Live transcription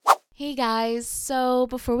Hey guys, so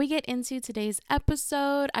before we get into today's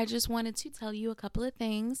episode, I just wanted to tell you a couple of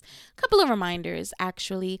things, a couple of reminders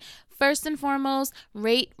actually. First and foremost,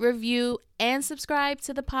 rate, review, and subscribe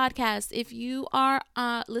to the podcast. If you are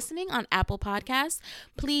listening on Apple Podcasts,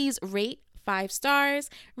 please rate 5 stars,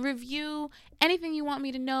 review anything you want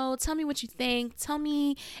me to know. Tell me what you think. Tell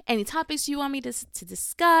me any topics you want me to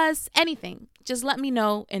discuss, anything. Just let me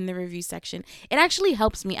know in the review section. It actually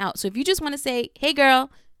helps me out. So if you just want to say, hey girl,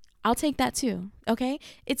 I'll take that too, okay?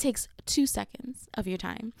 It takes 2 seconds of your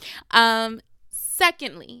time.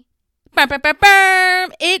 Secondly,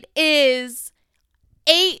 it is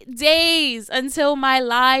 8 days until my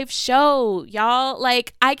live show, y'all.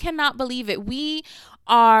 Like, I cannot believe it. We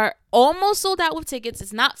are almost sold out with tickets.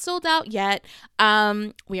 It's not sold out yet.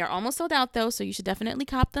 We are almost sold out though, so you should definitely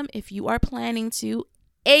cop them if you are planning to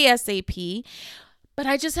ASAP. But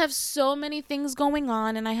I just have so many things going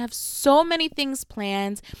on and I have so many things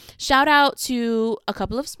planned. Shout out to a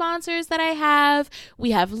couple of sponsors that I have.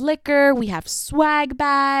 We have liquor, we have swag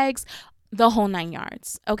bags, the whole 9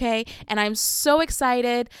 yards, okay? And I'm so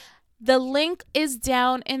excited. The link is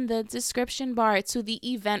down in the description bar to the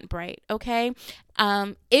Eventbrite, okay?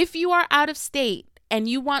 If you are out of state and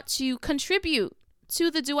you want to contribute to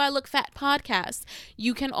the Do I Look Fat podcast,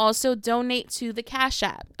 you can also donate to the Cash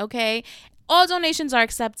App, okay? All donations are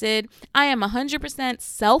accepted. I am 100%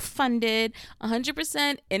 self-funded,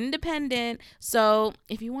 100% independent. So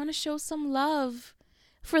if you want to show some love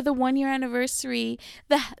for the 1 year anniversary,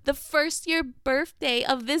 the first year birthday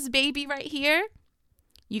of this baby right here,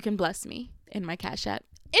 you can bless me in my Cash App,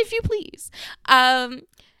 if you please. All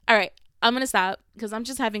right, I'm going to stop because I'm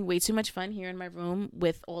just having way too much fun here in my room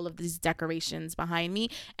with all of these decorations behind me.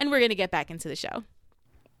 And we're going to get back into the show.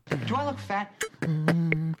 Do I look fat?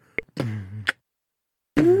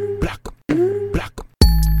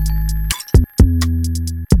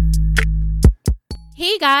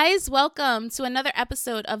 Hey guys, welcome to another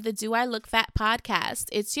episode of the Do I Look Fat podcast.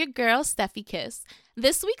 It's your girl, Steffi Kiss.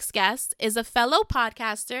 This week's guest is a fellow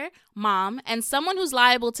podcaster, mom, and someone who's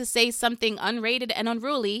liable to say something unrated and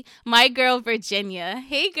unruly, my girl, Virginia.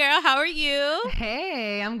 Hey girl, how are you?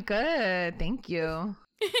 Hey, I'm good. Thank you.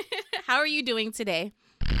 How are you doing today?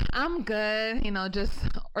 I'm good. Just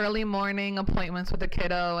early morning appointments with the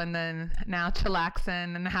kiddo and then now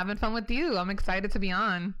chillaxing and having fun with you. I'm excited to be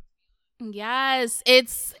on. Yes,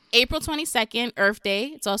 it's April 22nd, Earth Day.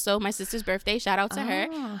 It's also my sister's birthday. Shout out to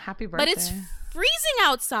her. Happy birthday. But it's freezing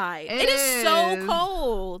outside. It is so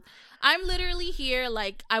cold. I'm literally here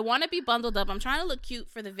like I want to be bundled up. I'm trying to look cute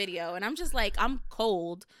for the video and I'm just like I'm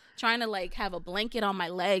cold, trying to like have a blanket on my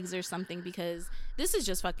legs or something because this is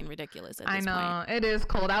just fucking ridiculous at this point. It is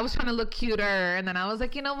cold. I was trying to look cuter and then I was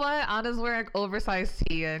like, you know what? I'll just wear an oversized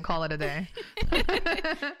tee and call it a day.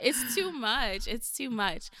 It's too much. It's too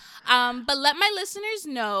much. But let my listeners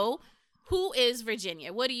know, who is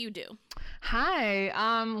Virginia? What do you do? Hi.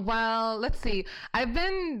 Well, let's see. I've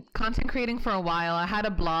been content creating for a while. I had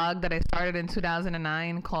a blog that I started in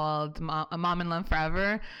 2009 called Mom and Love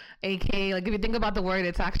Forever, aka, like, if you think about the word,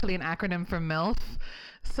 it's actually an acronym for MILF.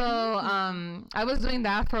 So I was doing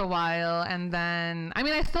that for a while, and then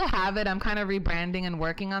I still have it. I'm kind of rebranding and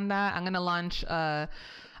working on that. I'm gonna launch a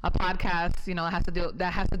podcast,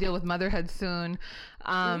 that has to deal with motherhood soon.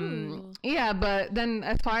 Yeah, but then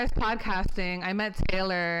as far as podcasting, I met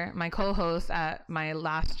Taylor, my co-host at my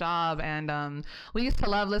last job, and we used to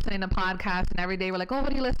love listening to podcasts, and every day we're like, oh,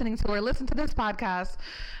 what are you listening to? Or listen to this podcast.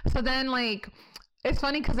 So then it's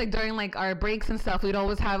funny because during our breaks and stuff, we'd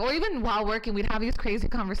always have, or even while working, we'd have these crazy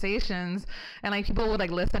conversations and people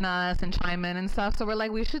would listen to us and chime in and stuff. So we're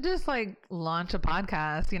like, we should just launch a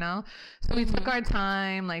podcast, So we took our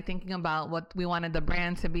time, thinking about what we wanted the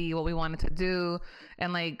brand to be, what we wanted to do.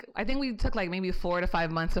 And I think we took maybe 4 to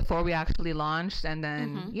 5 months before we actually launched. And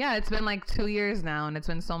then, yeah, it's been 2 years now and it's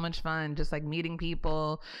been so much fun just meeting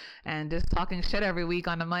people and just talking shit every week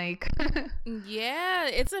on a mic. Yeah,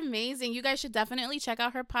 it's amazing. You guys should definitely check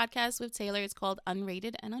out her podcast with Taylor. It's called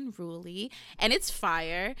Unrated and Unruly, and it's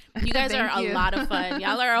fire. You guys are a lot of fun.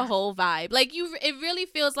 Y'all are a whole vibe. It really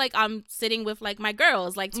feels like I'm sitting with my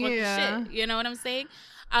girls, talking shit. You know what I'm saying?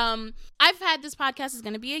 I've had this podcast is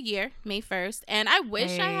going to be a year, May 1st, and I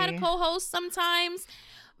wish I had a co-host sometimes.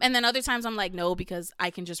 And then other times I'm like, no, because I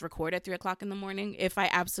can just record at 3:00 in the morning if I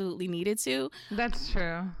absolutely needed to. That's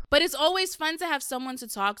true. But it's always fun to have someone to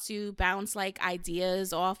talk to, bounce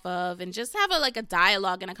ideas off of, and just have a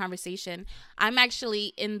dialogue and a conversation. I'm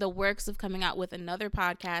actually in the works of coming out with another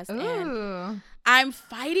podcast. Ooh. And I'm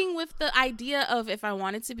fighting with the idea of if I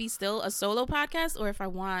want it to be still a solo podcast or if I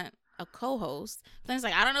want a co-host. Then it's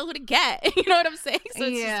I don't know who to get. You know what I'm saying? So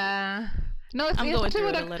it's No, it's I'm going especially through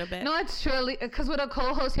with it a little bit. No, it's surely because with a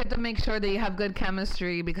co-host, you have to make sure that you have good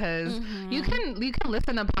chemistry because you can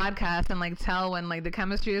listen to podcasts and like tell when like the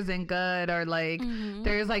chemistry isn't good or like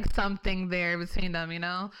there's like something there between them, you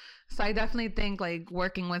know. So I definitely think like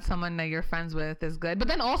working with someone that you're friends with is good, but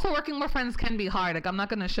then also working with friends can be hard. Like I'm not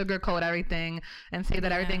gonna sugarcoat everything and say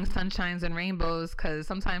that everything's sunshines and rainbows because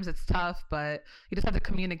sometimes it's tough, but you just have to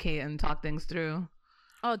communicate and talk things through.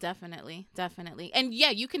 Oh, definitely. Definitely. And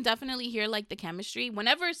yeah, you can definitely hear like the chemistry.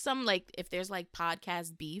 Whenever if there's like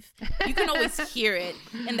podcast beef, you can always hear it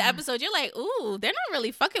in the episode. You're like, ooh, they're not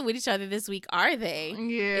really fucking with each other this week, are they?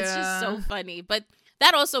 Yeah. It's just so funny. But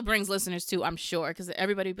that also brings listeners too, I'm sure, because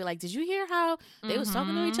everybody would be like, did you hear how they was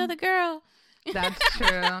talking to each other, girl? That's true.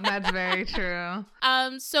 That's very true.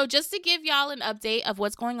 So just to give y'all an update of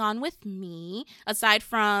what's going on with me, aside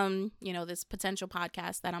from, this potential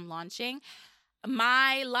podcast that I'm launching,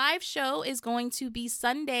 my live show is going to be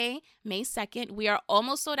Sunday, May 2nd. We are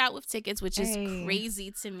almost sold out with tickets, which is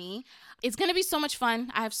crazy to me. It's going to be so much fun.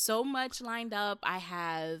 I have so much lined up. I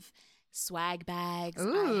have swag bags.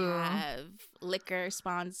 Ooh. I have liquor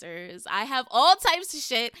sponsors. I have all types of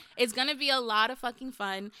shit. It's going to be a lot of fucking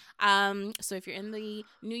fun. So if you're in the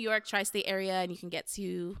New York tri-state area and you can get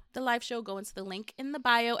to the live show, go into the link in the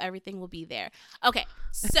bio. Everything will be there. Okay,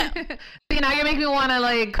 so. See, now you make me want to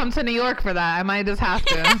like come to New York for that. I might just have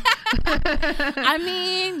to. I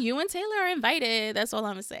mean, you and Taylor are invited. That's all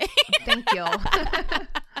I'm going to say. Thank you.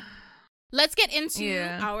 Let's get into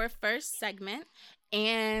our first segment.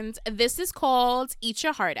 And this is called Eat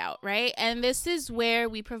Your Heart Out, right? And this is where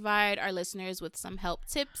we provide our listeners with some help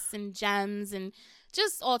tips and gems and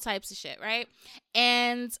just all types of shit, right?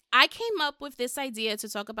 And I came up with this idea to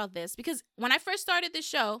talk about this because when I first started this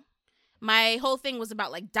show, my whole thing was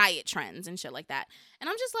about like diet trends and shit like that. And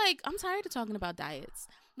I'm just like, I'm tired of talking about diets.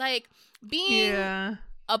 Like being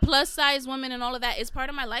a plus size woman and all of that is part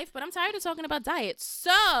of my life, but I'm tired of talking about diets.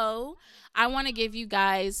 So I want to give you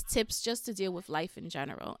guys tips just to deal with life in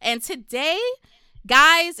general. And today,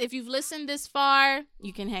 guys, if you've listened this far,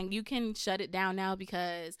 you can shut it down now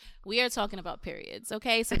because we are talking about periods.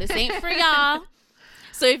 Okay, so this ain't for y'all.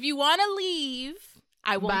 So if you want to leave,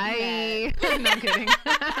 I won't be mad. No, I'm kidding.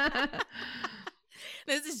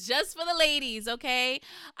 This is just for the ladies, okay?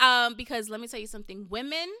 Because let me tell you something.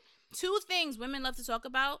 Two things women love to talk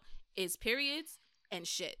about is periods and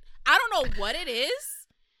shit. I don't know what it is.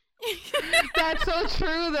 That's so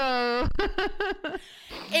true, though.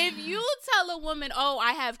 If you tell a woman, oh,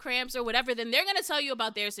 I have cramps or whatever, then they're going to tell you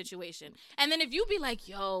about their situation. And then if you be like,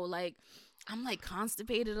 yo, like, I'm like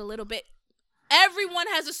constipated a little bit. Everyone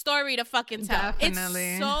has a story to fucking tell.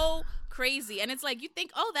 Definitely. It's so crazy. And it's like, you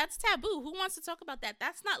think, oh, that's taboo. Who wants to talk about that?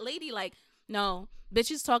 That's not ladylike. No,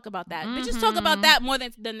 bitches talk about that. Bitches talk about that more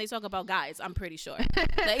than they talk about guys, I'm pretty sure.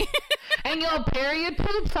 Like, and yo, period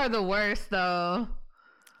poops are the worst, though.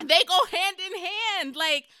 They go hand in hand.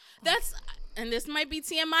 Like, and this might be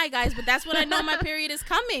TMI, guys, but that's when I know my period is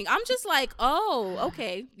coming. I'm just like, oh,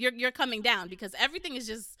 okay, you're coming down because everything is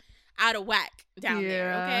just out of whack down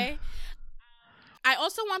there, okay? I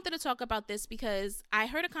also wanted to talk about this because I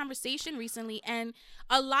heard a conversation recently, and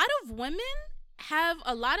a lot of women have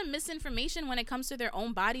a lot of misinformation when it comes to their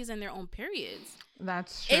own bodies and their own periods.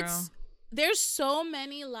 That's true. There's so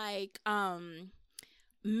many like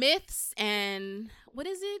myths and what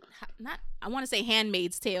is it? I want to say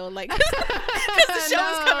Handmaid's Tale, like because the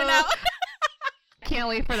show is coming out. Can't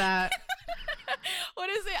wait for that. What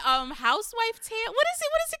is it? Housewife Tale. What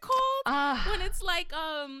is it called? When it's like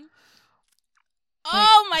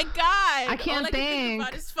oh my God! I can't think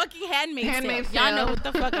about is fucking Handmaid's Tale. Y'all know what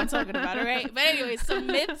the fuck I'm talking about, all right? But anyway, some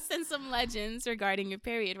myths and some legends regarding your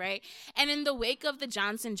period, right? And in the wake of the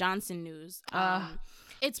Johnson & Johnson news,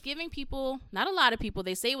 it's giving people, not a lot of people,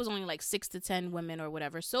 they say it was only like 6 to 10 women or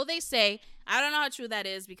whatever. So they say, I don't know how true that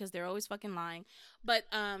is because they're always fucking lying. But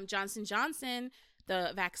Johnson & Johnson,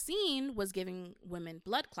 the vaccine was giving women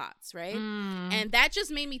blood clots, right? And that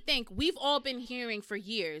just made me think, we've all been hearing for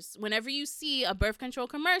years, whenever you see a birth control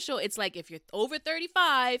commercial, it's like, if you're over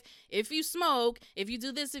 35, if you smoke, if you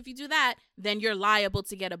do this, if you do that, then you're liable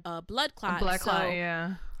to get a blood clot. A blood clot,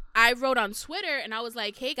 yeah. I wrote on Twitter and I was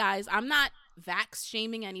like, hey guys, I'm not vax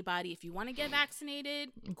shaming anybody. If you want to get vaccinated,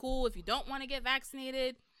 cool. If you don't want to get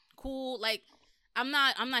vaccinated, cool. Like, I'm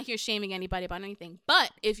not here shaming anybody about anything.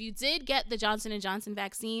 But if you did get the Johnson & Johnson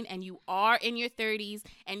vaccine and you are in your 30s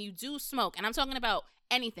and you do smoke, and I'm talking about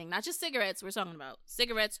anything, not just cigarettes, we're talking about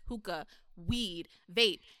cigarettes, hookah, weed,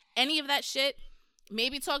 vape, any of that shit,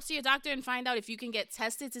 maybe talk to your doctor and find out if you can get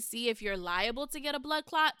tested to see if you're liable to get a blood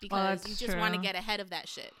clot because you just want to get ahead of that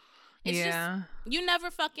shit. It's just, you never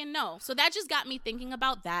fucking know. So that just got me thinking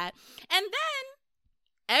about that. And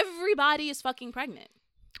then everybody is fucking pregnant.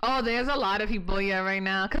 Oh, there's a lot of people, right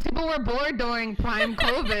now. Because people were bored during prime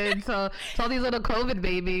COVID. So it's all these little COVID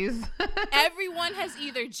babies. Everyone has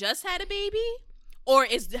either just had a baby or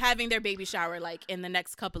is having their baby shower like in the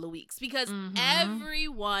next couple of weeks, because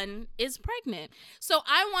everyone is pregnant. So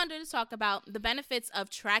I wanted to talk about the benefits of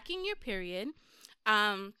tracking your period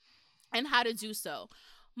and how to do so.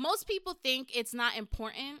 Most people think it's not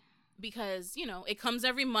important because, it comes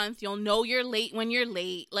every month. You'll know you're late when you're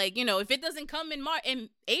late. Like, if it doesn't come in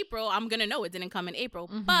April, I'm going to know it didn't come in April.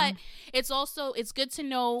 But it's good to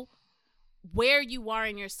know where you are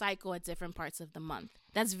in your cycle at different parts of the month.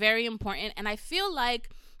 That's very important. And I feel like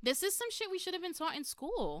this is some shit we should have been taught in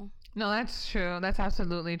school. No, that's true. That's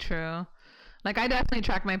absolutely true. Like, I definitely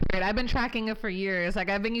track my period. I've been tracking it for years. Like,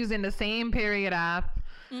 I've been using the same period app.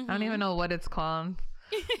 I don't even know what it's called.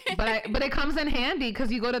 but it comes in handy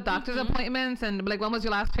because you go to doctor's appointments and like, when was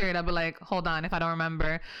your last period? I'll be like, hold on, if I don't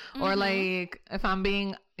remember. Or like, if I'm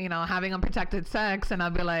being, having unprotected sex, and I'll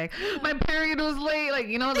be like, my period was late. Like,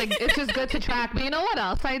 like, it's just good to track. But you know what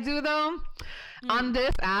else I do though? On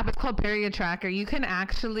this app, it's called Period Tracker. You can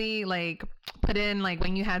actually like put in like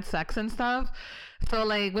when you had sex and stuff. So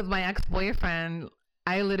like with my ex-boyfriend,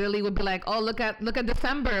 I literally would be like, oh, look at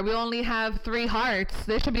December. We only have 3 hearts.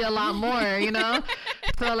 There should be a lot more,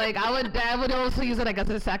 So like I would also use it like as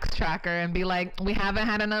a sex tracker and be like, we haven't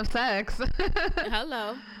had enough sex.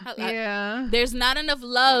 Hello. Yeah. There's not enough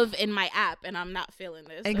love in my app and I'm not feeling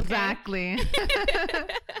this. Exactly. Okay?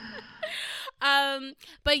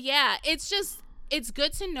 But yeah, it's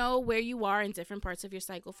good to know where you are in different parts of your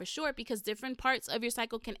cycle for sure, because different parts of your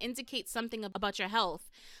cycle can indicate something about your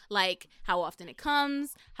health, like how often it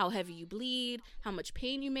comes, how heavy you bleed, how much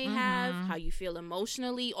pain you may have, how you feel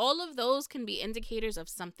emotionally. All of those can be indicators of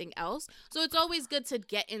something else. So it's always good to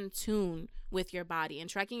get in tune with your body, and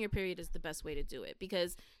tracking your period is the best way to do it,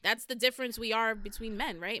 because that's the difference we are between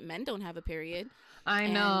men, right? Men don't have a period. I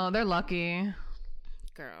know. They're lucky.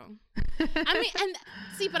 Girl. I mean, and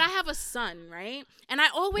see, but I have a son, right? And I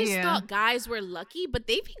always thought guys were lucky, but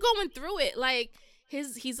they be going through it. Like,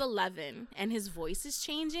 he's 11 and his voice is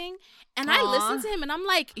changing, and I listen to him and I'm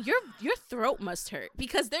like, your throat must hurt,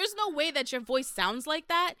 because there's no way that your voice sounds like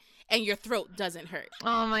that and your throat doesn't hurt.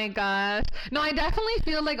 Oh my gosh. No, I definitely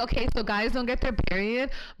feel like, okay, so guys don't get their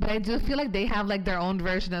period, but I do feel like they have like their own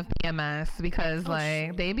version of PMS, because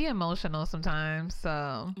they be emotional sometimes.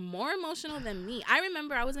 So more emotional than me. I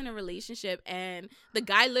remember I was in a relationship and the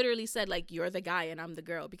guy literally said like, you're the guy and I'm the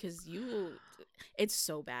girl, because it's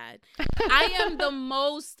so bad. I am the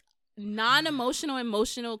most non-emotional,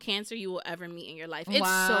 emotional Cancer you will ever meet in your life. It's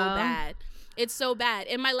so bad. It's so bad.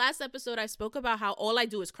 In my last episode, I spoke about how all I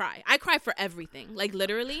do is cry. I cry for everything, like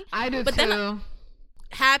literally. I do too. Then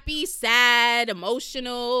happy, sad,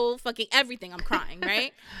 emotional, fucking everything. I'm crying,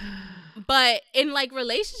 right? But in like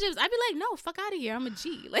relationships, I'd be like, no, fuck out of here. I'm a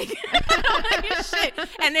G. Like, I don't want to hear shit.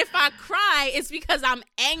 And if I cry, it's because I'm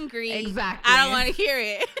angry. Exactly. I don't want to hear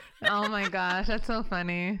it. Oh my gosh, that's so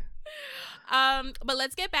funny. But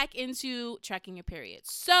let's get back into tracking your period.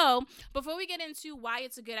 So before we get into why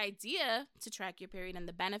it's a good idea to track your period and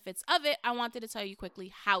the benefits of it, I wanted to tell you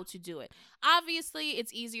quickly how to do it. Obviously,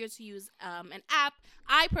 it's easier to use an app.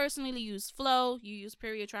 I personally use Flow. You use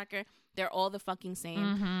Period Tracker. They're all the fucking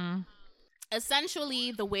same.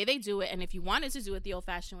 Essentially, the way they do it, and if you wanted to do it the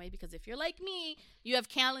old-fashioned way, because if you're like me, you have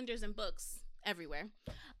calendars and books everywhere.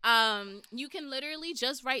 You can literally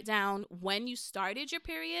just write down when you started your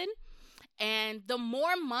period. And the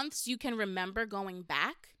more months you can remember going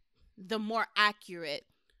back, the more accurate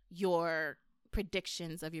your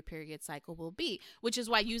predictions of your period cycle will be, which is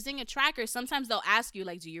why using a tracker, sometimes they'll ask you,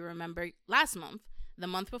 like, do you remember last month, the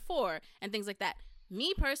month before, and things like that.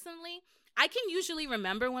 Me personally, I can usually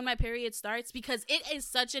remember when my period starts because it is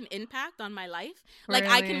such an impact on my life. Like,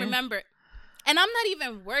 I can remember. And I'm not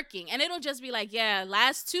even working. And it'll just be like, yeah,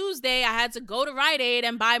 last Tuesday I had to go to Rite Aid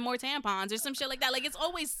and buy more tampons or some shit like that. Like, it's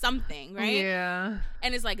always something, right? Yeah.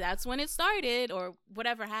 And it's like, that's when it started or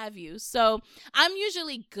whatever have you. So I'm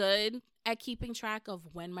usually good at keeping track of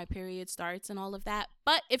when my period starts and all of that.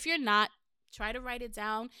 But if you're not, try to write it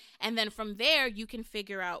down. And then from there, you can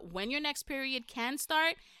figure out when your next period can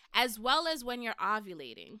start as well as when you're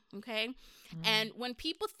ovulating, okay? And when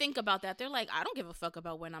people think about that, they're like, I don't give a fuck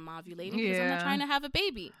about when I'm ovulating because I'm not trying to have a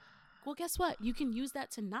baby. Well, guess what? You can use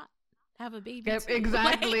that to not have a baby. Yep,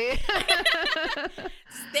 exactly. Like,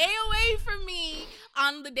 stay away from me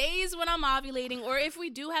on the days when I'm ovulating, or if we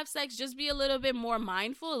do have sex, just be a little bit more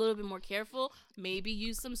mindful, a little bit more careful. Maybe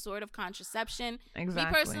use some sort of contraception. Exactly.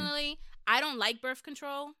 Me personally, I don't like birth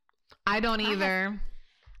control. I don't either.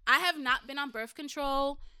 I have not been on birth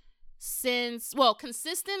control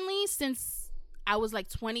consistently since I was like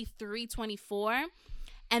 23, 24.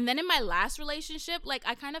 And then in my last relationship, like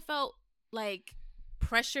I kind of felt like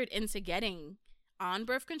pressured into getting on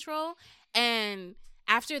birth control. And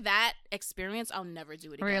after that experience, I'll never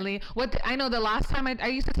do it again. Really? I know the last time I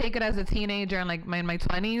used to take it as a teenager in like my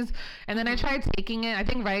 20s, and then I tried taking it, I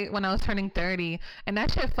think right when I was turning 30, and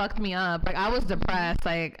that shit fucked me up. Like I was depressed.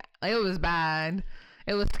 Like it was bad.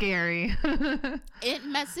 It was scary. It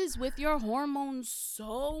messes with your hormones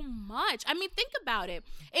so much. I mean, think about it.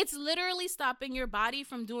 It's literally stopping your body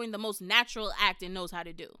from doing the most natural act it knows how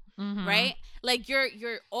to do. Right? Like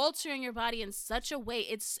you're altering your body in such a way.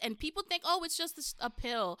 And people think, oh, it's just a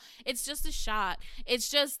pill. It's just a shot.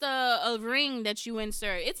 It's just a ring that you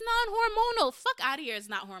insert. It's non-hormonal. Fuck out of here. It's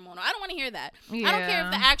not hormonal. I don't want to hear that. Yeah. I don't care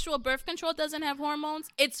if the actual birth control doesn't have hormones.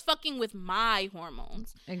 It's fucking with my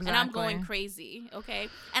hormones. Exactly. And I'm going crazy. Okay.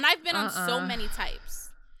 And I've been on so many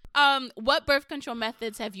types. What birth control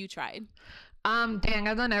methods have you tried? Dang,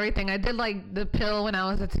 I've done everything. I did like the pill when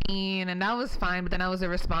I was a teen, and that was fine, but then I was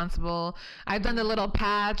irresponsible. I've done the little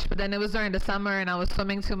patch, but then it was during the summer and I was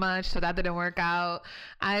swimming too much, so that didn't work out.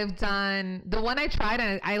 I've done the one I tried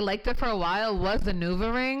and I liked it for a while was the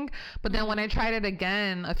NuvaRing, but then when I tried it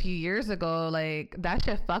again a few years ago, like that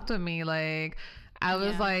shit fucked with me. Like I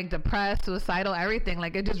was like depressed, suicidal, everything.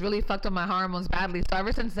 Like it just really fucked with my hormones badly. So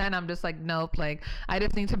ever since then, I'm just like, nope. Like I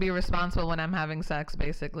just need to be responsible when I'm having sex,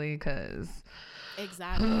 basically, because.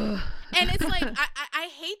 Exactly. And it's like I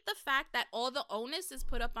hate the fact that all the onus is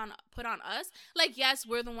put on us. Like, yes,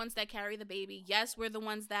 we're the ones that carry the baby. Yes, we're the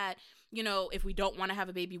ones that, you know, if we don't want to have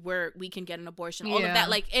a baby, we can get an abortion. All of that.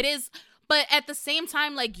 Like it is. But at the same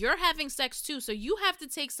time, like you're having sex too, so you have to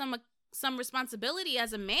take some responsibility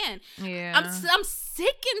as a man. Yeah. I'm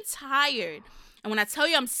sick and tired. And when I tell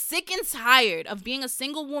you I'm sick and tired of being a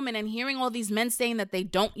single woman and hearing all these men saying that they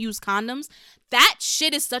don't use condoms, that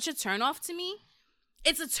shit is such a turnoff to me.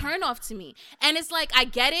 It's a turnoff to me. And it's like, I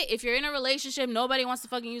get it. If you're in a relationship, nobody wants to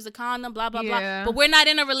fucking use a condom, blah, blah, blah. But we're not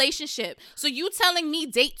in a relationship. So you telling me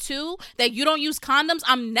date 2 that you don't use condoms,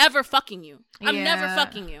 I'm never fucking you. I'm never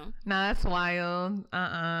fucking you. No, that's wild.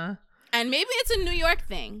 And maybe it's a New York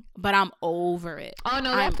thing, but I'm over it. Oh,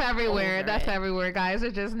 no, that's everywhere. That's everywhere. Guys are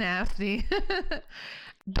just nasty.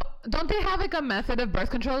 Don't they have like a method of birth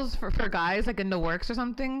controls for guys like in the works or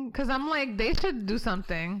something? Because I'm like, they should do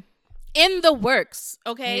something. In the works,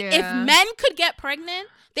 okay? Yeah. If men could get pregnant,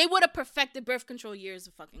 they would have perfected birth control years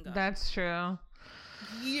ago. That's true.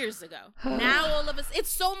 Years ago. Now all of us, it's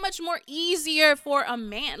so much more easier for a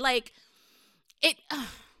man. Like,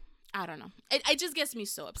 I don't know. It just gets me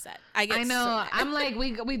so upset. I know. I'm like,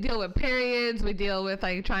 we deal with periods. We deal with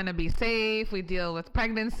like trying to be safe. We deal with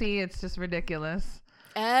pregnancy. It's just ridiculous.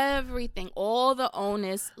 Everything, all the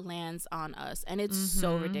onus lands on us, and it's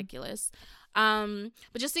so ridiculous.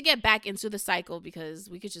 But just to get back into the cycle, because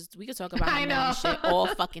we could talk about my shit all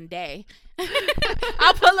fucking day.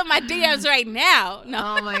 I'll pull up my DMs right now.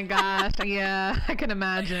 No. Oh my gosh. Yeah, I can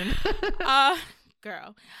imagine.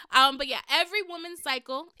 Girl. But yeah, every woman's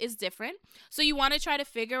cycle is different. So you want to try to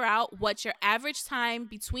figure out what your average time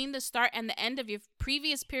between the start and the end of your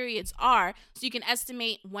previous periods are, so you can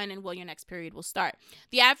estimate when and will your next period will start.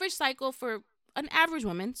 The average cycle for an average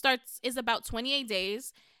woman is about 28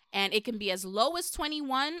 days. And it can be as low as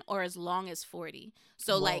 21 or as long as 40.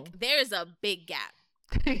 So, like, there's a big gap.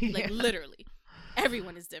 Like, literally.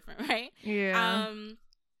 Everyone is different, right? Yeah.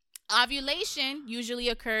 Ovulation usually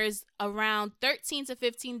occurs around 13 to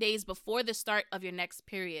 15 days before the start of your next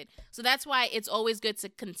period. So that's why it's always good to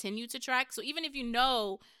continue to track. So even if you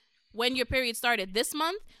know when your period started this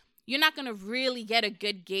month, you're not going to really get a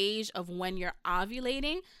good gauge of when you're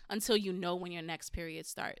ovulating until you know when your next period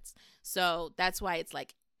starts. So that's why it's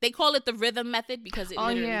like, they call it the rhythm method because it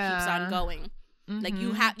literally keeps on going. Like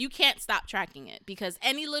you can't stop tracking it, because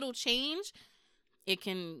any little change, it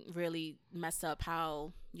can really mess up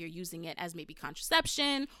how you're using it as maybe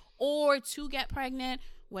contraception or to get pregnant,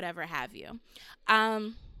 whatever have you.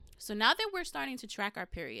 So now that we're starting to track our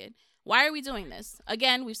period, why are we doing this?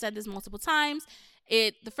 Again, we've said this multiple times.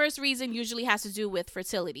 The first reason usually has to do with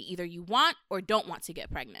fertility. Either you want or don't want to get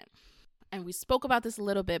pregnant. And we spoke about this a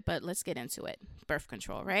little bit, but let's get into it. Birth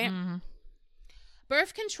control, right? Mm-hmm.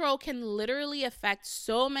 Birth control can literally affect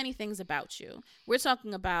so many things about you. We're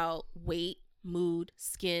talking about weight, mood,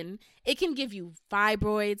 skin. It can give you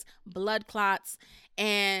fibroids, blood clots,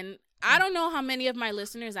 and I don't know how many of my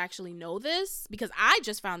listeners actually know this, because I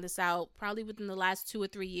just found this out probably within the last 2 or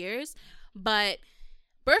 3 years, but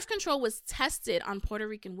birth control was tested on Puerto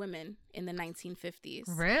Rican women in the 1950s.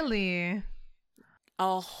 Really?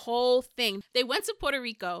 a whole thing. They went to Puerto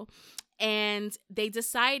Rico and they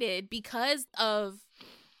decided, because of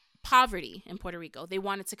poverty in Puerto Rico, they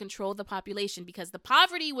wanted to control the population because the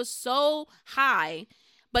poverty was so high,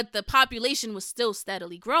 but the population was still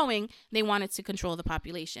steadily growing. They wanted to control the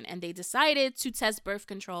population, and they decided to test birth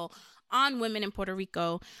control on women in Puerto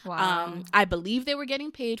Rico. Wow. I believe they were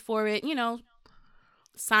getting paid for it, you know,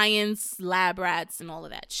 science, lab rats, and all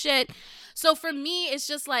of that shit. So for me, it's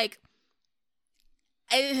just like,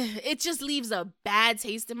 it just leaves a bad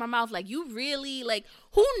taste in my mouth. Like, you really, like,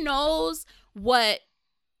 who knows what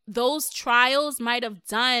those trials might have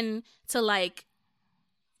done to, like,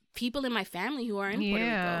 people in my family who are in Puerto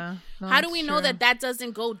Rico. No, How do we that's know true. that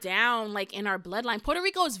doesn't go down, like, in our bloodline? Puerto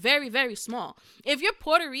Rico is very, very small. If you're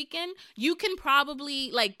Puerto Rican, you can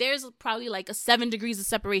probably, like, there's probably like a 7 degrees of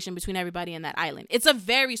separation between everybody in that island. It's a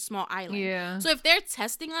very small island. Yeah. So if they're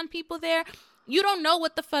testing on people there, you don't know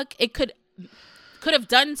what the fuck it could have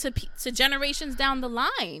done to generations down the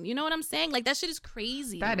line. You know what I'm saying? Like, that shit is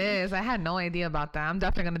crazy. That is. I had no idea about that. I'm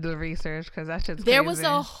definitely gonna do research because that shit's There crazy. was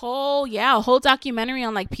a whole documentary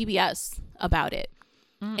on, like, PBS about it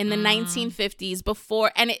in the 1950s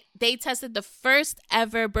before, and they tested the first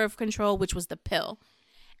ever birth control, which was the pill.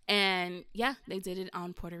 And yeah, they did it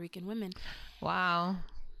on Puerto Rican women. Wow.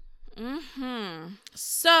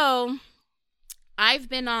 So I've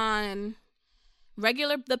been on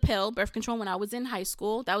the pill, birth control, when I was in high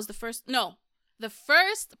school. That was the first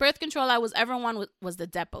birth control I was ever on was the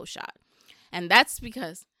Depo shot. And that's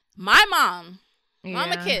because my mom,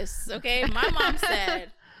 Mama Kiss, okay? My mom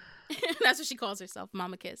said, that's what she calls herself,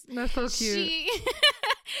 Mama Kiss. That's so cute.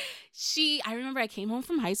 I remember I came home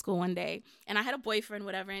from high school one day and I had a boyfriend,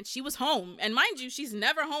 whatever, and she was home. And mind you, she's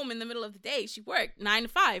never home in the middle of the day. She worked 9 to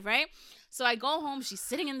 5, right? So I go home, she's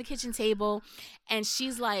sitting in the kitchen table and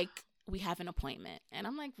she's like, we have an appointment. And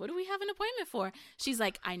I'm like, what do we have an appointment for? She's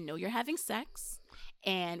like, I know you're having sex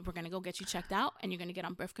and we're going to go get you checked out and you're going to get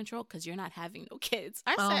on birth control because you're not having no kids.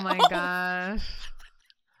 I said, Oh my gosh.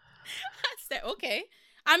 I said, okay.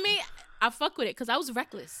 I mean, I fuck with it because I was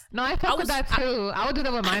reckless. No, I fuck with that too. I would do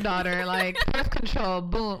that with my daughter. Like, birth control,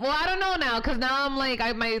 boom. Well, I don't know now because now I'm like,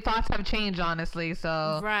 my thoughts have changed, honestly.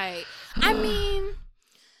 So Right. I mean,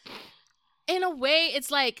 in a way,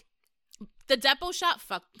 it's like the Depo shot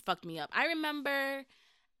fucked me up. I remember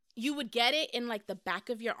you would get it in, like, the back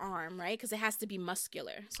of your arm, right? Because it has to be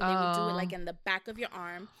muscular. So they would do it, like, in the back of your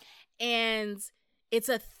arm. And it's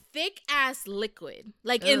a thick-ass liquid.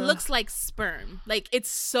 Like, it looks like sperm. Like, it's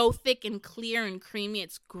so thick and clear and creamy.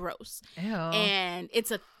 It's gross. Ew. And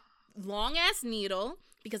it's a long-ass needle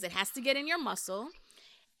because it has to get in your muscle.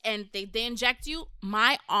 And they inject you.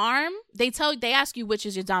 My arm, they ask you which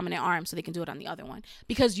is your dominant arm so they can do it on the other one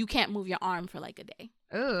because you can't move your arm for like a day.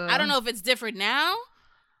 Ew. I don't know if it's different now,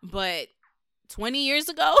 but 20 years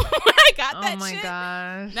ago when I got that shit. Oh my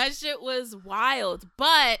gosh. That shit was wild.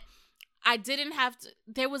 But I didn't have to,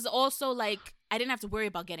 there was also like, I didn't have to worry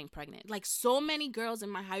about getting pregnant. Like, so many girls in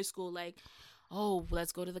my high school, like, oh,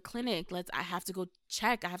 let's go to the clinic. I have to go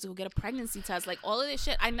check. I have to go get a pregnancy test. Like, all of this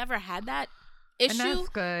shit. I never had that issue. And that's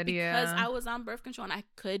good, because yeah. I was on birth control and I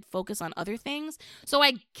could focus on other things. So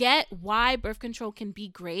I get why birth control can be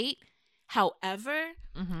great. However,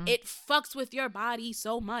 it fucks with your body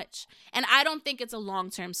so much. And I don't think it's a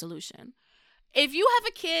long-term solution. If you have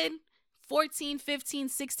a kid, 14, 15,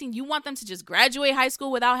 16, you want them to just graduate high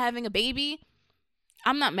school without having a baby,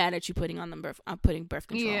 I'm not mad at you putting birth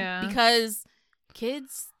control. Yeah. Because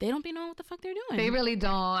kids, they don't be knowing what the fuck they're doing. They really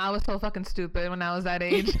don't. I was so fucking stupid when I was that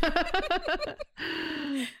age.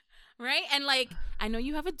 Right? And, like, I know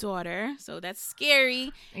you have a daughter, so that's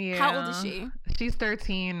scary. Yeah. How old is she? She's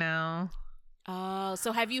 13 now. Oh,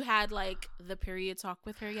 so have you had, like, the period talk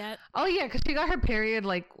with her yet? Oh, yeah, because she got her period,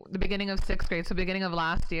 like, the beginning of 6th grade, so beginning of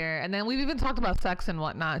last year. And then we've even talked about sex and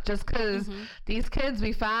whatnot, just because these kids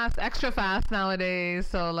be fast, extra fast nowadays.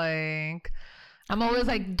 So, like, I'm always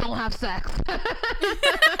like, don't have sex.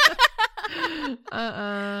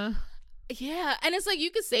 Yeah, and it's like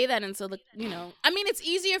you could say that until I mean, it's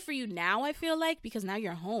easier for you now, I feel like, because now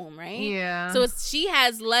you're home, right? Yeah. So she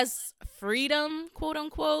has less freedom, quote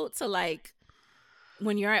unquote, to, like,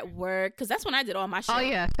 when you're at work, because that's when I did all my shit. Oh,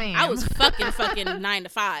 yeah, same. I was fucking 9 to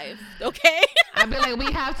 5, okay? I'd be like,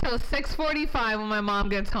 we have till 6:45 when my mom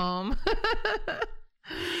gets home.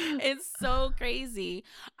 It's so crazy.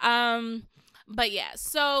 But yeah,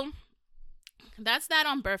 so that's that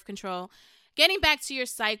on birth control. Getting back to your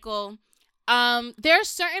cycle, there are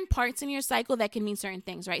certain parts in your cycle that can mean certain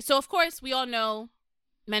things, right? So, of course, we all know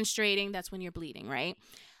menstruating, that's when you're bleeding, right?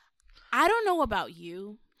 I don't know about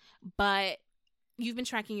you, but you've been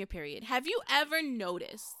tracking your period. Have you ever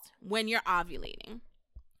noticed when you're ovulating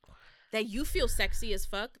that you feel sexy as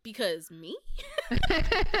fuck, because me?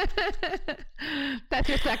 That's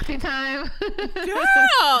your sexy time.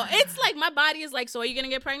 Girl, it's like my body is like, so are you gonna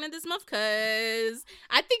get pregnant this month? Cause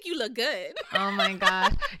I think you look good. Oh my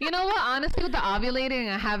gosh. You know what? Honestly, with the ovulating,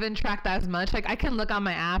 I haven't tracked as much. Like, I can look on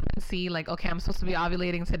my app and see, like, okay, I'm supposed to be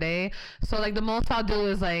ovulating today. So, like, the most I'll do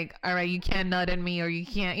is, like, all right, you can't nut in me, or you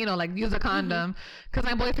can't, you know, like, use a condom. Because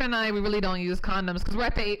my boyfriend and I, we really don't use condoms. Because we're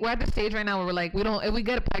at the stage right now where we're like, if we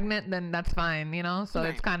get pregnant, then that's fine, you know? So, right.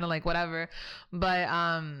 It's kind of like whatever. But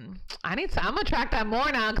I'm going to track that more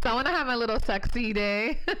now because I want to have my little sexy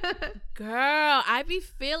day. Girl, I be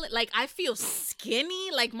feeling like I feel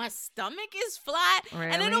skinny, like my stomach is flat,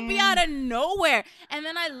 Really? and it'll be out of nowhere. And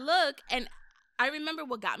then I look, and I remember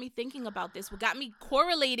what got me thinking about this, what got me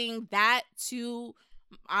correlating that to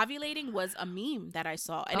ovulating was a meme that I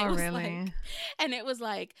saw. And it was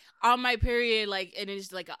like on my period, like, and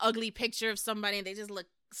it's like an ugly picture of somebody and they just look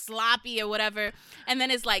sloppy or whatever, and then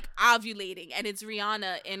it's like ovulating and it's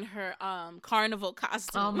Rihanna in her carnival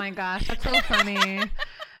costume. Oh my gosh, that's so funny.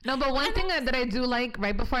 No, but one thing that I do like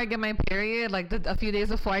right before I get my period, like a few days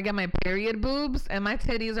before I get my period boobs, and my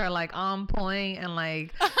titties are like on point and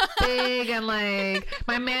like big, and like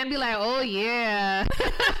my man be like, oh yeah.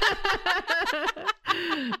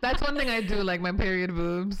 That's one thing I do, like my period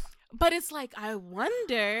boobs. But it's like, I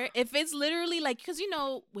wonder if it's literally like, because you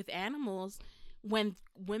know, with animals, when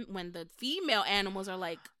the female animals are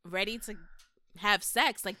like ready to have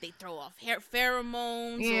sex, like they throw off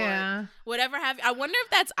pheromones or whatever I wonder if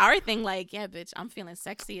that's our thing, like, yeah, bitch, I'm feeling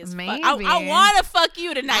sexy as fuck. I want to fuck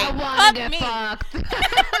you tonight. I want to get fucked.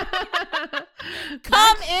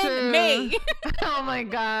 Come in me. Oh my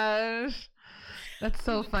gosh, that's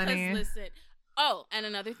so funny. Listen, and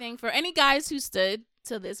another thing for any guys who stood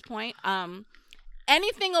to this point,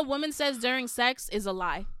 anything a woman says during sex is a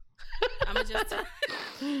lie. I'm gonna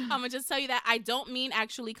just tell you that. I don't mean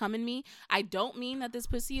actually come in me. I don't mean that this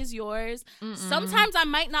pussy is yours. Sometimes I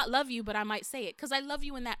might not love you, but I might say it because I love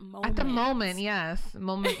you in that moment. At the moment, yes.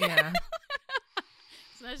 Yeah.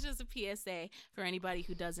 So that's just a PSA for anybody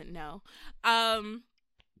who doesn't know.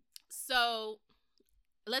 So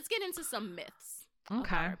let's get into some myths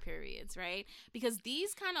about our periods, right? Because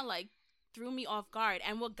these kind of like threw me off guard.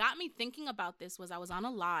 And what got me thinking about this was I was on a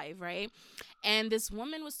live, right? And this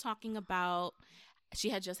woman was talking about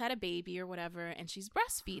she had just had a baby or whatever, and she's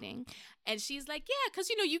breastfeeding. And she's like, yeah, because,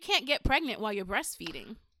 you know, you can't get pregnant while you're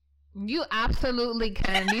breastfeeding. You absolutely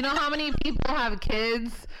can. You know how many people have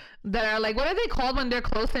kids that are like, what are they called when they're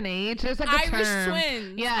close in age? There's like a Irish term.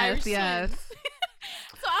 twins. Yes, Irish yes. twins.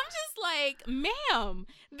 So I'm just like, ma'am,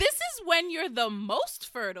 this is when you're the most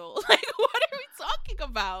fertile. Like, what are we talking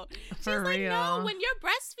about? She's For like, real. no, when you're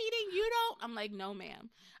breastfeeding, you don't. I'm like, no, ma'am.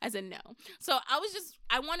 I said, no. So I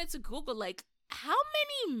wanted to Google, like, how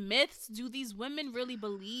many myths do these women really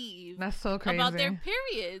believe? That's so crazy. About their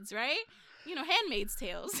periods, right? You know, Handmaid's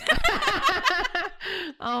Tales.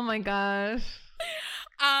 Oh my gosh.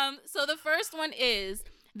 So the first one is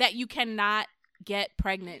that you cannot get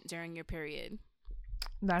pregnant during your period.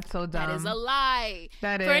 That's so dumb. That is a lie.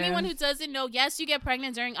 That For is. anyone who doesn't know, yes, you get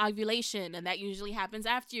pregnant during ovulation, and that usually happens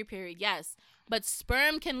after your period, yes. But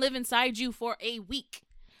sperm can live inside you for a week.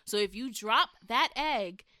 So if you drop that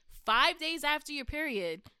egg 5 days after your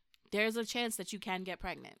period, there's a chance that you can get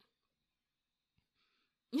pregnant.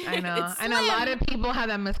 I know. And a lot of people have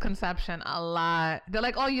that misconception. A lot. They're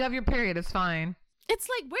like, oh, you have your period. It's fine. It's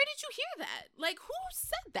like, where did you hear that? Like, who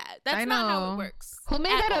said that? That's I not how know. it works. Who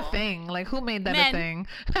made that all. a thing? Like, who made that Men. a thing?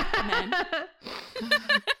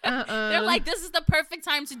 Men. They're like, this is the perfect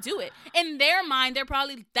time to do it. In their mind, they're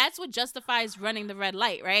probably, that's what justifies running the red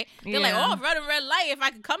light, right? They're like, oh, run a red light if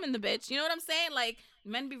I could come in the bitch. You know what I'm saying? Like,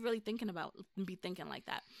 men be really thinking like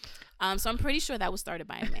that. So I'm pretty sure that was started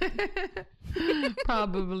by a man.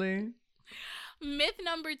 Probably. Myth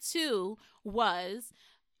number 2 was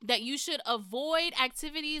that you should avoid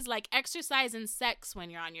activities like exercise and sex when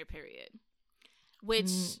you're on your period, which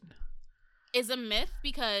is a myth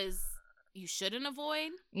because you shouldn't avoid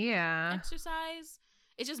exercise.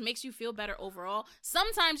 It just makes you feel better overall.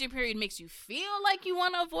 Sometimes your period makes you feel like you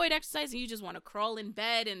want to avoid exercise and you just want to crawl in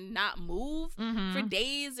bed and not move for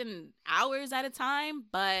days and hours at a time,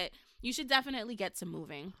 but you should definitely get to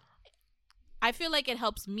moving. I feel like it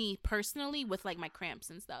helps me personally with like my cramps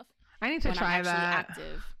and stuff. I need to try that.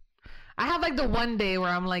 Active. I have like the one day where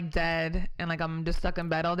I'm like dead and like I'm just stuck in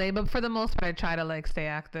bed all day, but for the most part I try to like stay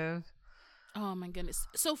active. Oh my goodness.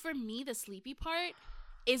 So for me, the sleepy part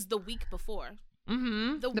is the week before.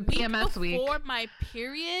 The week PMS before my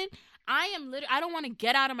period, I don't want to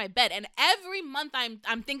get out of my bed. And every month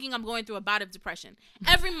I'm thinking I'm going through a bout of depression.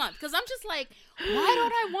 Every month. Because I'm just like, why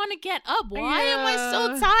don't I want to get up? Why am I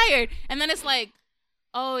so tired? And then it's like,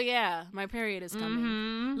 oh yeah, my period is coming.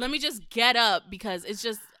 Mm-hmm. Let me just get up because it's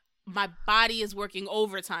just my body is working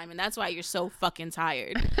overtime and that's why you're so fucking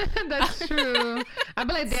tired. That's true. I'd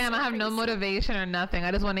be like, damn, I have no motivation or nothing.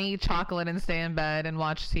 I just want to eat chocolate and stay in bed and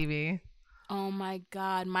watch TV. Oh my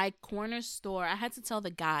God. My corner store, I had to tell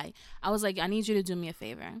the guy, I was like, I need you to do me a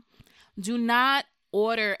favor. Do not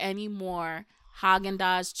order any more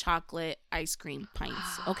Haagen-Dazs chocolate ice cream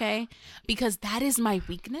pints, okay? Because that is my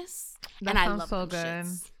weakness. That and I sounds love so them good.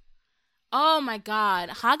 shits. Oh my God.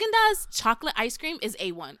 Haagen-Dazs chocolate ice cream is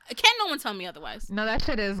A1. Can't no one tell me otherwise. No, that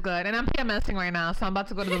shit is good. And I'm PMSing right now, so I'm about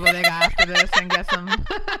to go to the bodega after this and get some.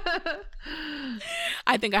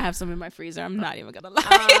 I think I have some in my freezer. I'm not even going to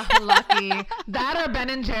lie. Lucky. That or Ben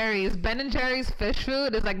and Jerry's. Ben and Jerry's fish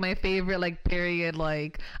food is like my favorite, like, period,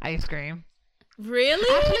 like, ice cream.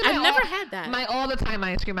 Really? Actually, I've never had that. My all the time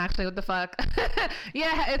ice cream, actually. What the fuck?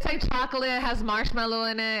 Yeah, it's like chocolate. It has marshmallow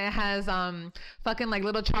in it. It has fucking like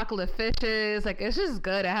little chocolate fishes. Like, it's just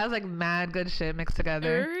good. It has like mad good shit mixed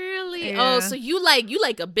together. Really? Yeah. Oh, so you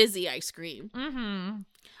like a busy ice cream. Mm-hmm.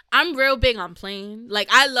 I'm real big on plain. Like,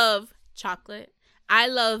 I love chocolate. I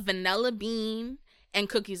love vanilla bean and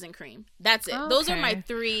cookies and cream. That's it. Those are my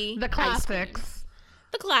three. The classics.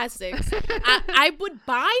 The classics. I would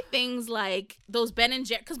buy things like those Ben and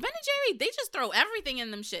Jerry, because Ben and Jerry, they just throw everything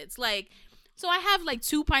in them shits. Like, so I have like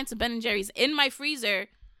 2 pints of Ben and Jerry's in my freezer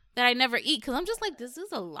that I never eat because I'm just like, this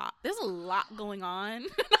is a lot. There's a lot going on.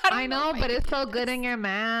 I know, but it's so good in your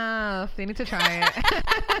mouth. You need to try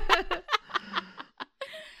it.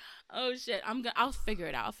 Oh shit, I'll figure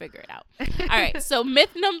it out. All right, so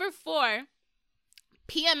myth number 4: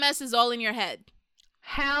 PMS is all in your head.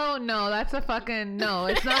 Hell no, that's a fucking no.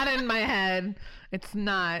 It's not in my head. It's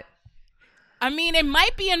not. I mean, it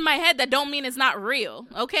might be in my head. That don't mean it's not real.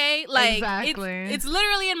 Okay, like exactly. It's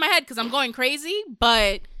literally in my head because I'm going crazy.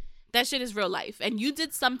 But that shit is real life. And you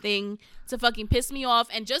did something to fucking piss me off.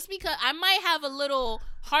 And just because I might have a little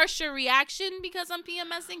harsher reaction because I'm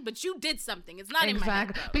PMSing, but you did something. It's not in my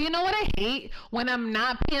head. Though. But you know what I hate? When I'm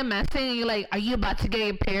not PMSing and you're like, are you about to get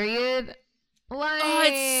your period? Like, oh,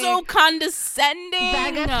 it's so condescending.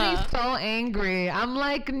 That gets me so angry. I'm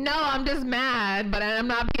like, no, I'm just mad, but I'm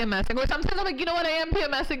not PMSing. Or sometimes I'm like, you know what, I am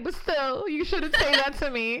PMSing, but still, you shouldn't say that to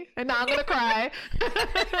me. And now I'm gonna cry. And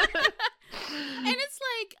it's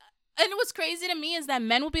like, and what's crazy to me is that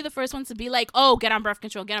men will be the first ones to be like, oh, get on birth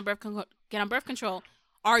control, get on birth control, get on birth control.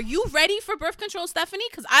 Are you ready for birth control, Stephanie?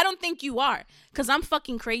 Because I don't think you are. Because I'm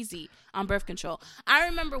fucking crazy on birth control. I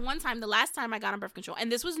remember one time, the last time I got on birth control,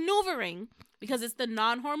 and this was NuvaRing, because it's the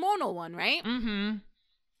non-hormonal one, right? Mm-hmm.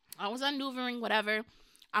 I was on NuvaRing, whatever.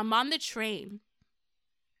 I'm on the train,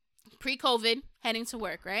 pre-COVID, heading to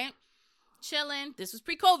work, right? Chilling. This was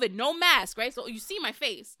pre-COVID, no mask, right? So you see my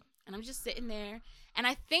face. And I'm just sitting there. And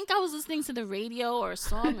I think I was listening to the radio or a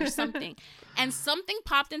song or something. And something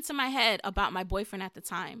popped into my head about my boyfriend at the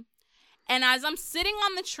time. And as I'm sitting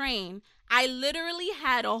on the train, I literally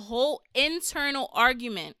had a whole internal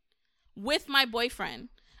argument with my boyfriend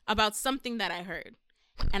about something that I heard.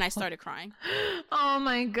 And I started crying. Oh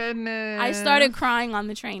my goodness. I started crying on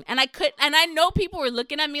the train. And I know people were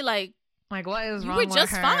looking at me like what is wrong with her? You were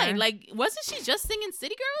just her? fine. Like, wasn't she just singing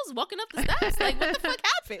City Girls walking up the steps? Like, what the fuck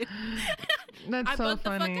happened? That's so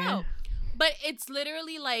funny. The fuck out. But it's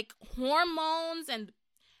literally like hormones, and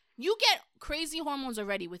you get crazy hormones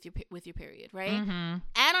already with your period, right? Mm-hmm.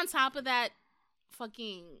 And on top of that,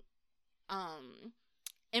 fucking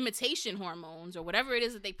imitation hormones or whatever it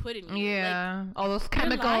is that they put in you. Yeah, like, all those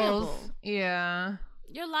chemicals. Yeah,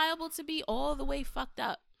 you're liable to be all the way fucked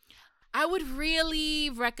up. I would really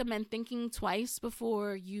recommend thinking twice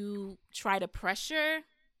before you try to pressure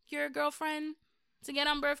your girlfriend to get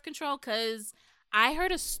on birth control, because I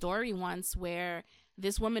heard a story once where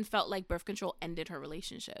this woman felt like birth control ended her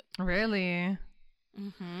relationship. Really?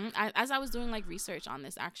 Mm-hmm. As I was doing like research on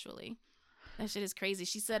this, actually. That shit is crazy.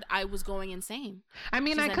 She said I was going insane. I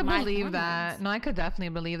mean, I could believe that. No, I could definitely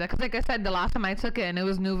believe that. Because like I said, the last time I took it, and it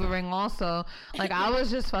was NuvaRing also, like I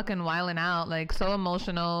was just fucking wilding out, like so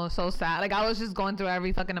emotional, so sad. Like I was just going through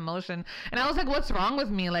every fucking emotion. And I was like, what's wrong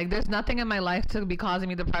with me? Like there's nothing in my life to be causing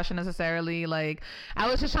me depression necessarily. Like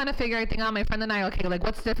I was just trying to figure everything out. My friend and I, okay, like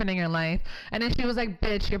what's different in your life? And then she was like,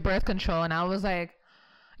 bitch, your birth control. And I was like,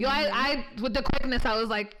 yo, I with the quickness, I was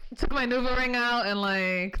like, took my NuvaRing out and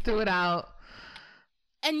like threw it out.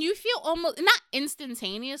 And you feel almost, not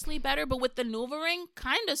instantaneously better, but with the NuvaRing,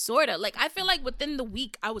 kind of, sort of. Like, I feel like within the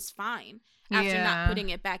week, I was fine after not putting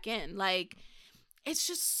it back in. Like, it's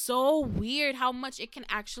just so weird how much it can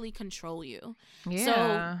actually control you. Yeah,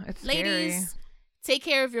 so, it's ladies, scary. take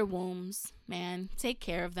care of your wombs, man. Take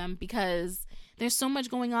care of them because there's so much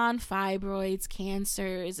going on, fibroids,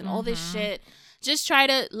 cancers, and all this shit. Just try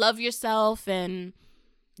to love yourself and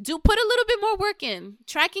put a little bit more work in.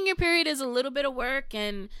 Tracking your period is a little bit of work,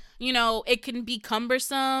 and you know, it can be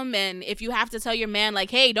cumbersome. And if you have to tell your man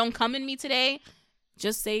like, hey, don't come in me today,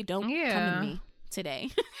 just say don't come in me today.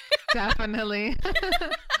 Definitely.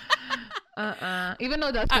 Even though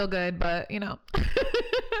it does feel good, but you know.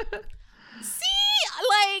 See,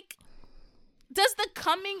 like, does the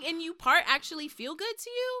coming in you part actually feel good to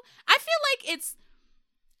you? I feel like it's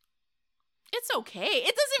okay.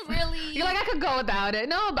 It doesn't really. You're like, I could go without it.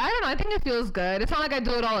 No, but I don't know. I think it feels good. It's not like I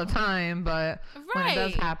do it all the time, but when it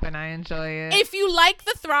does happen, I enjoy it. If you like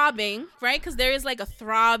the throbbing, right? Because there is like a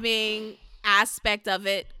throbbing aspect of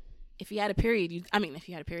it. If you had a period, if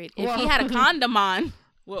you had a condom on,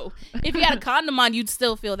 if you had a condom on, you'd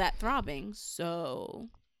still feel that throbbing. So,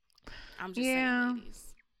 I'm just saying,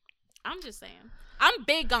 ladies. I'm just saying. I'm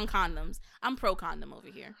big on condoms. I'm pro condom over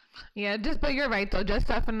here. Yeah, but you're right though. Just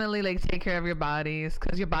definitely like take care of your bodies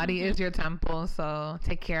because your body is your temple. So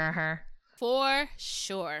take care of her. For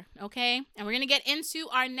sure. Okay. And we're going to get into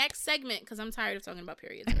our next segment because I'm tired of talking about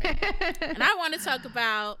periods. Right? And I want to talk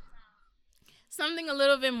about something a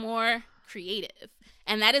little bit more creative.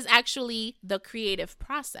 And that is actually the creative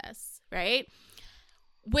process, right?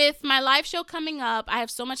 With my live show coming up, I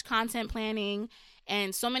have so much content planning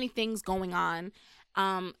and so many things going on.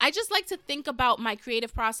 I just like to think about my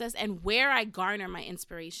creative process and where I garner my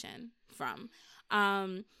inspiration from.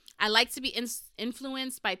 I like to be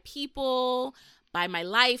influenced by people, by my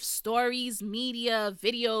life, stories, media,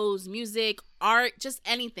 videos, music, art, just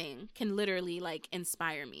anything can literally like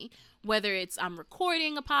inspire me. Whether it's I'm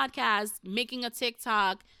recording a podcast, making a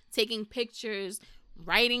TikTok, taking pictures,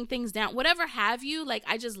 writing things down, whatever have you, like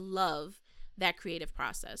I just love that creative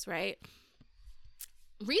process, right?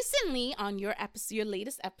 Recently on your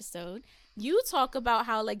latest episode, you talk about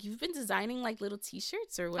how like you've been designing like little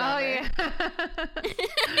t-shirts or whatever. Oh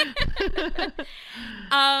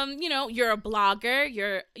yeah. You know, you're a blogger,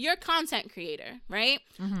 you're a content creator, right?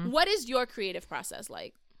 Mm-hmm. What is your creative process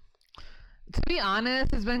like? To be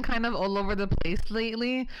honest, it's been kind of all over the place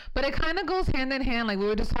lately, but it kind of goes hand in hand. Like we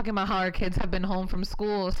were just talking about how our kids have been home from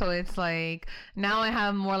school, so it's like now I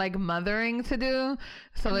have more like mothering to do.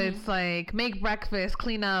 So it's like make breakfast,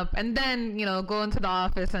 clean up, and then, you know, go into the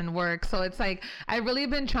office and work. So it's like I've really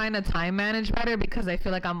been trying to time manage better because I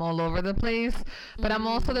feel like I'm all over the place. But I'm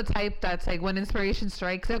also the type that's like when inspiration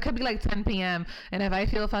strikes, it could be like 10 p.m. and if I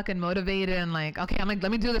feel fucking motivated and like, okay, I'm like,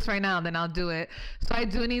 let me do this right now, then I'll do it. So I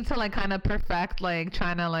do need to like kind of perfect like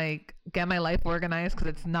trying to like get my life organized because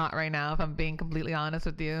it's not right now, if I'm being completely honest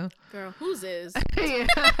with you. Girl, whose is? We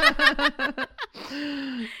don't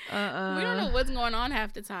know what's going on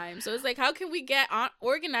half the time. So it's like, how can we get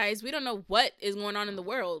organized? We don't know what is going on in the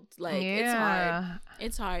world. Like,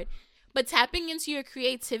 It's hard. But tapping into your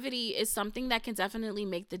creativity is something that can definitely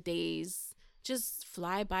make the days just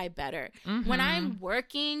fly by better. Mm-hmm. When I'm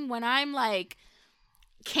working, when I'm like,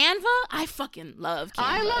 Canva, I fucking love Canva.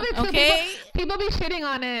 I love it too. Okay? People be shitting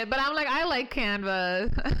on it, but I'm like, I like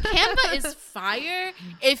Canva. Canva is fire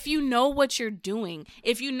if you know what you're doing.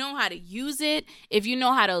 If you know how to use it, if you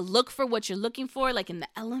know how to look for what you're looking for, like in the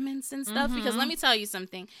elements and stuff. Mm-hmm. Because let me tell you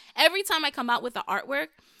something. Every time I come out with the artwork,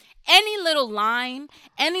 any little line,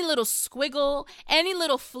 any little squiggle, any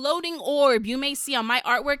little floating orb you may see on my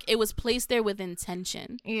artwork, it was placed there with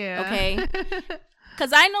intention. Yeah. Okay?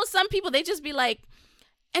 Because I know some people, they just be like,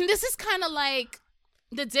 and this is kind of like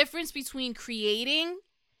the difference between creating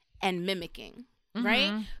and mimicking,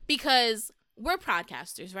 right? Because we're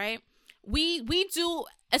podcasters, right? We do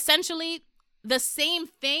essentially the same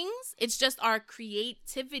things. It's just our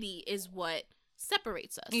creativity is what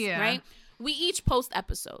separates us, right? We each post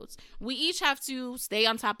episodes. We each have to stay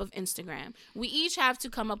on top of Instagram. We each have to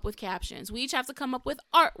come up with captions. We each have to come up with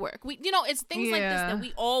artwork. It's things like this that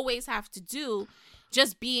we always have to do,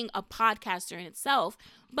 just being a podcaster in itself.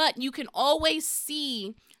 But you can always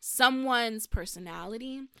see someone's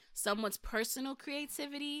personality, someone's personal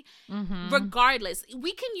creativity, regardless.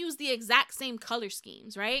 We can use the exact same color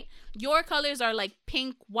schemes, right? Your colors are like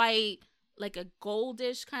pink, white, like a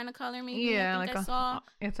goldish kind of color, maybe. Yeah, I saw.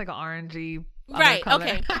 It's like an orangey. Right, color.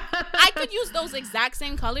 Okay. I could use those exact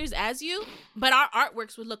same colors as you, but our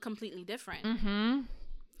artworks would look completely different. Mm-hmm.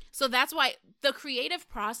 So that's why the creative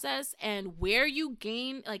process and where you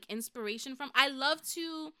gain like inspiration from, I love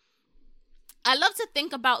to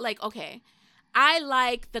think about like, okay, I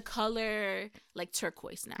like the color like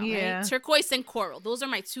turquoise now. Yeah. Right? Turquoise and coral. Those are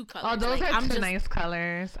my two colors. Oh, those like, are two nice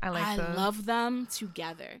colors. I those. love them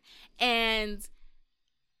together. And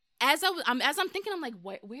as I'm thinking, I'm like,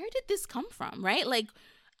 where did this come from? Right? Like,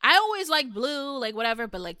 I always like blue, like whatever,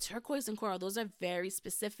 but like turquoise and coral, those are very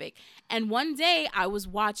specific. And one day I was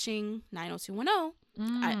watching 90210.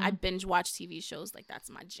 I binge watch TV shows, like that's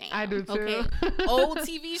my jam. I do too. Okay, old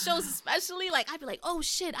TV shows especially, like I'd be like, oh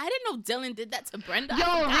shit, I didn't know Dylan did that to Brenda. Yo,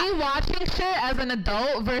 rewatching shit as an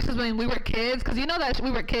adult versus when we were kids, because you know that we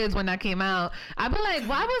were kids when that came out. I'd be like,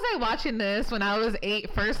 why was I watching this when I was 8,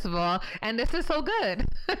 first of all, and this is so good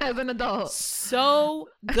as an adult. So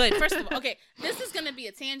good. First of all, okay, this is gonna be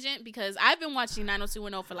a tangent because I've been watching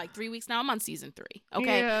 90210 for like 3 weeks now. I'm on season 3.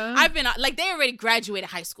 Okay, Yeah. I've been like, they already graduated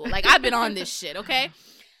high school. Like I've been on this shit. Okay.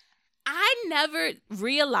 I never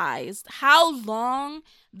realized how long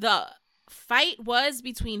the fight was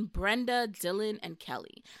between Brenda, Dylan, and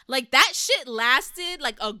Kelly. Like that shit lasted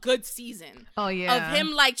like a good season. Oh yeah. Of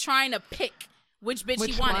him like trying to pick which bitch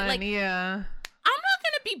he wanted. One? Like, yeah. I'm not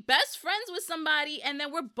gonna be best friends with somebody and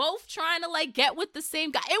then we're both trying to like get with the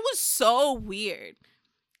same guy. It was so weird.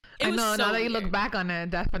 I know. So now that you weird. look back on it,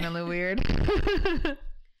 definitely weird.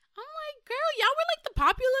 I'm like, girl, y'all were like the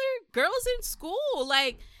popular girls in school.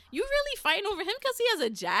 Like, you really fighting over him because he has a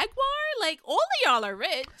Jaguar? Like, all of y'all are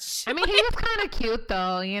rich. I mean, he was kind of cute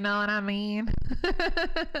though. You know what I mean?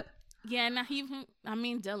 Yeah,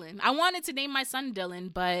 Dylan. I wanted to name my son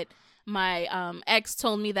Dylan, but my ex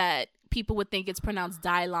told me that people would think it's pronounced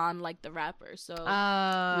Dylon, like the rapper. So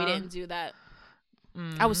we didn't do that.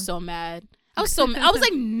 I was so mad. I was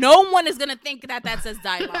like, no one is gonna think that says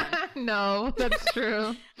Dylon. No, that's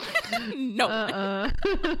true. No.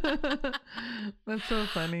 That's so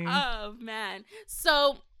funny. Oh man.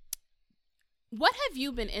 So, what have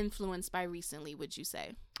you been influenced by recently? Would you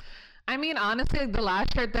say? I mean, honestly, the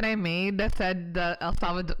last shirt that I made that said the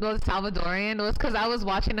Salvadorian was because I was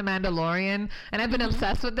watching The Mandalorian and I've been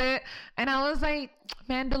obsessed with it. And I was like,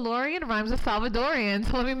 Mandalorian rhymes with Salvadorian,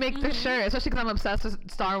 so let me make this shirt, especially because I'm obsessed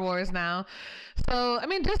with Star Wars now. So, I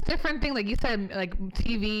mean, just different things, like you said, like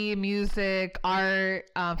TV, music, art,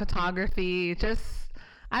 photography, just,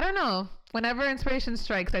 I don't know. Whenever inspiration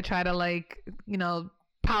strikes, I try to like, you know,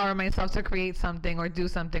 power myself to create something or do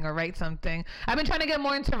something or write something. I've been trying to get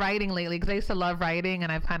more into writing lately because I used to love writing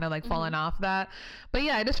and I've kind of like fallen off that. But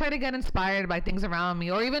yeah, I just try to get inspired by things around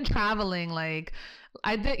me or even traveling. Like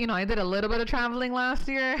I did a little bit of traveling last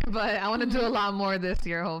year, but I want to do a lot more this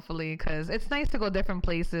year, hopefully, because it's nice to go different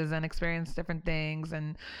places and experience different things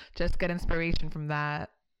and just get inspiration from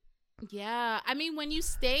that. Yeah, I mean, when you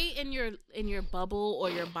stay in your bubble or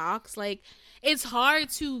your box, like, it's hard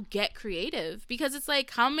to get creative because it's like,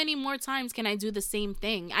 how many more times can I do the same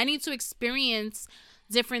thing? I need to experience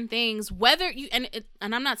different things, whether you and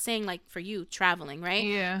I'm not saying like for you traveling, right?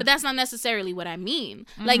 Yeah. But that's not necessarily what I mean.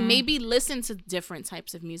 Like maybe listen to different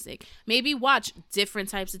types of music, maybe watch different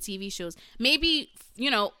types of TV shows, maybe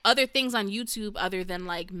other things on YouTube other than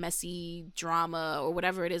like messy drama or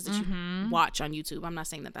whatever it is that you watch on YouTube. I'm not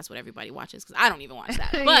saying that that's what everybody watches because I don't even watch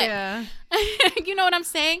that, but Yeah. you know what I'm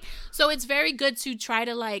saying? So it's very good to try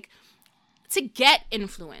to to get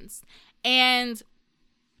influence. And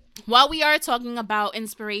while we are talking about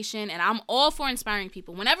inspiration, and I'm all for inspiring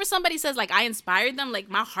people, whenever somebody says like I inspired them, like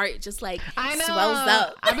my heart just like swells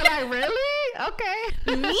up. I'd be like, really?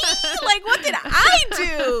 Okay. Me? Like, what did I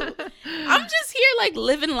do? I'm just here like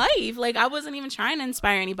living life. Like I wasn't even trying to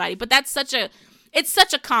inspire anybody. But it's such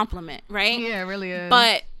a compliment, right? Yeah, it really is.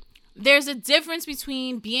 But there's a difference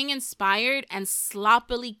between being inspired and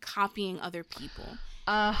sloppily copying other people.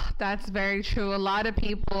 That's very true. A lot of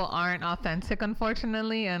people aren't authentic,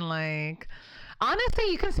 unfortunately, and like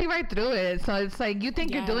honestly, you can see right through it. So it's like you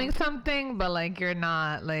think you're doing something, but like you're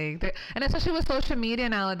not. Like, and especially with social media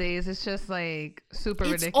nowadays, it's just like super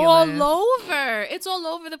ridiculous. It's all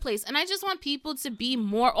over the place. And I just want people to be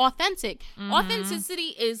more authentic.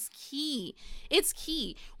 Authenticity is key. It's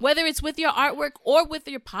key, whether it's with your artwork or with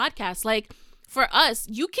your podcast. Like, for us,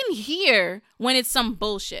 you can hear when it's some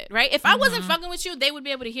bullshit, right? If I wasn't fucking with you, they would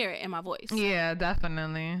be able to hear it in my voice. Yeah,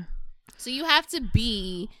 definitely. So you have to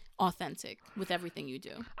be authentic with everything you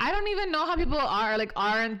do. I don't even know how people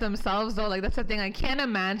aren't themselves though. Like that's the thing. I can't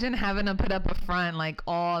imagine having to put up a front like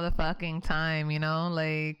all the fucking time,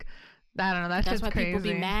 Like I don't know. That's just why crazy. people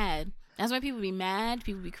be mad. That's why people be mad.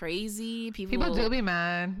 People be crazy. People do be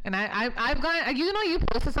mad. And I've gone, you know, you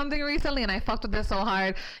posted something recently and I fucked with this so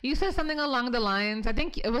hard. You said something along the lines, I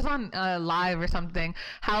think it was on live or something,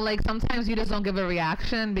 how like sometimes you just don't give a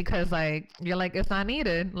reaction because like you're like, it's not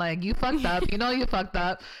needed. Like you fucked up. You know you fucked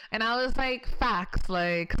up. And I was like, facts.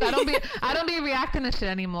 Like, 'cause I don't be reacting to shit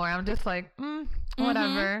anymore. I'm just like,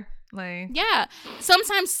 whatever. Like, yeah.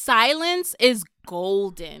 Sometimes silence is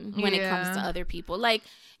golden when it comes to other people. Like,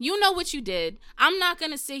 you know what you did. I'm not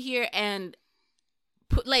going to sit here and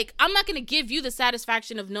I'm not going to give you the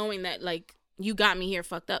satisfaction of knowing that, like, you got me here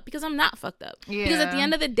fucked up, because I'm not fucked up. Yeah. Because at the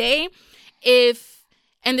end of the day,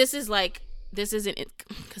 this isn't it,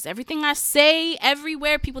 because everything I say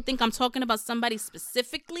everywhere, people think I'm talking about somebody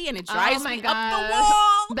specifically, and it drives me up the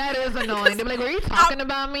wall. That is annoying. They're like, were you talking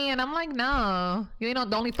about me? And I'm like, no. You know,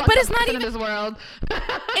 the only fucking person in this world.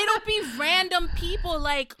 It'll be random people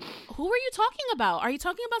like, who are you talking about? Are you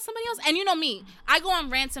talking about somebody else? And you know me, I go on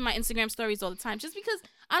rants in my Instagram stories all the time just because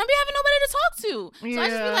I don't be having nobody to talk to. So I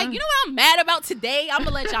just be like, you know what I'm mad about today? I'm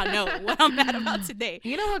going to let y'all know what I'm mad about today.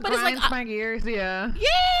 You know what grinds my gears? Yeah.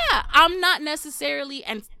 Yeah. I'm not necessarily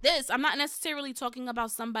talking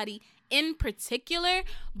about somebody in particular,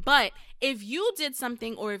 but if you did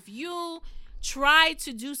something, or if you try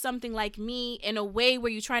to do something like me in a way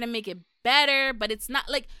where you try to make it better, but it's not,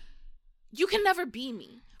 like, you can never be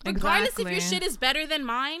me. Regardless if your shit is better than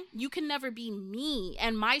mine, you can never be me,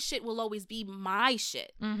 and my shit will always be my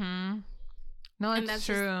shit. Mm-hmm. No, it's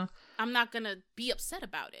true. I'm not gonna be upset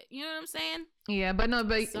about it. You know what I'm saying? Yeah, but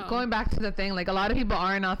going back to the thing, like, a lot of people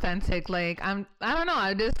aren't authentic. Like, I don't know.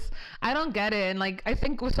 I don't get it. And like, I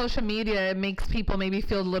think with social media, it makes people maybe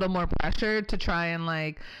feel a little more pressured to try and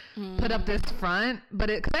like put up this front. But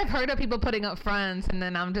because I've heard of people putting up fronts, and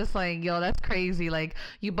then I'm just like, yo, that's crazy. Like,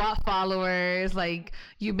 you bought followers, like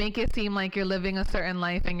you make it seem like you're living a certain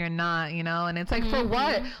life and you're not, you know? And it's like, for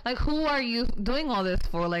what? Like, who are you doing all this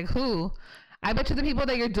for? Like, who? I bet you the people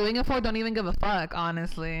that you're doing it for don't even give a fuck,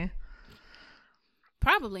 honestly.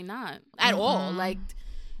 Probably not at all. Like,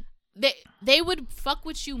 they would fuck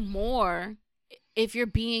with you more if you're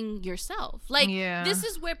being yourself. Like, this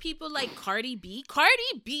is where people like Cardi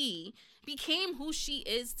B became who she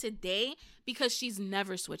is today because she's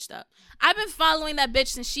never switched up. I've been following that bitch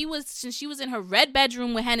since she was in her red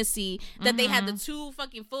bedroom with Hennessy, that they had the 2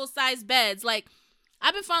 fucking full-size beds. Like,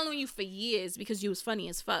 I've been following you for years because you was funny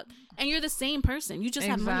as fuck. And you're the same person. You just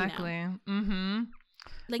have money now. Exactly. Mm-hmm.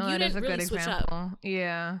 Like, you didn't really switch up.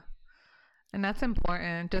 Yeah. And that's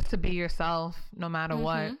important, just to be yourself no matter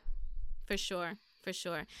what. For sure.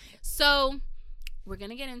 So, we're going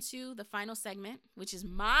to get into the final segment, which is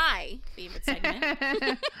my favorite segment.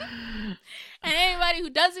 And anybody who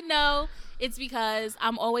doesn't know, it's because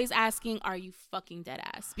I'm always asking, are you fucking dead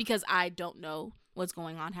ass? Because I don't know what's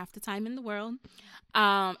going on half the time in the world.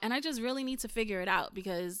 And I just really need to figure it out,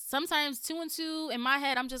 because sometimes 2 and 2 in my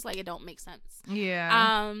head, I'm just like, it don't make sense.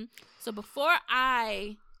 Yeah. So before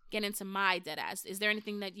I get into my dead ass, is there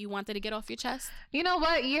anything that you wanted to get off your chest? You know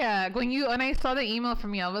what? Yeah. When I saw the email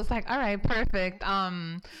from you, I was like, all right, perfect.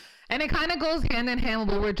 And it kind of goes hand in hand with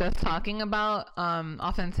what we're just talking about,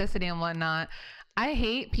 authenticity and whatnot. I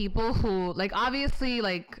hate people who, like, obviously,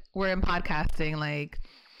 like, we're in podcasting, like,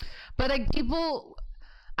 but like, people,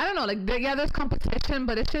 I don't know, like, there's competition,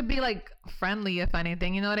 but it should be like friendly, if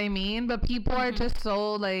anything, you know what I mean? But people are just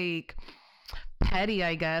so like petty,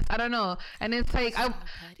 I guess. I don't know. And it's like,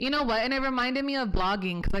 you know what? And it reminded me of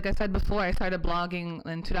blogging, because like I said before, I started blogging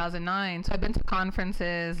in 2009. So I've been to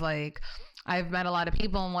conferences, like, I've met a lot of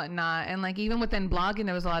people and whatnot. And like, even within blogging,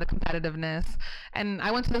 there was a lot of competitiveness. And I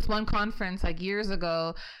went to this one conference like years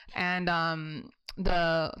ago, and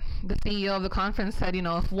the CEO of the conference said, you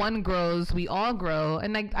know, if one grows, we all grow.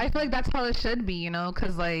 And like, I feel like that's how it should be, you know,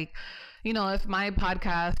 because like, you know, if my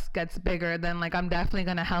podcast gets bigger, then like, I'm definitely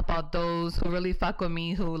going to help out those who really fuck with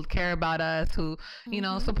me, who care about us, who, you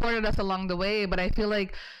know, supported us along the way. But I feel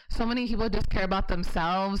like so many people just care about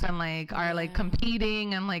themselves and like are like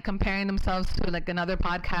competing and like comparing themselves to like another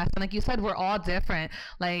podcast. And like you said, we're all different.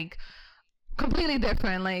 Like, completely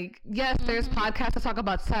different. Like, yes, there's podcasts that talk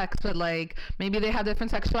about sex, but like, maybe they have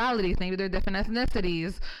different sexualities, maybe they're different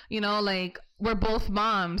ethnicities, you know, like, we're both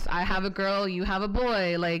moms. I have a girl, you have a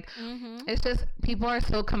boy. Like, it's just, people are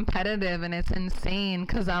so competitive, and it's insane,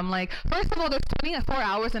 because I'm like, first of all, there's 24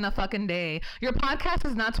 hours in a fucking day. Your podcast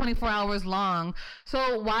is not 24 hours long.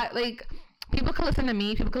 So why, like, people could listen to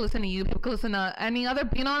me, people could listen to you, people could listen to any other,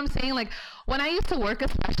 you know what I'm saying? Like, when I used to work,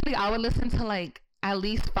 especially, I would listen to like at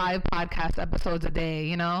least 5 podcast episodes a day,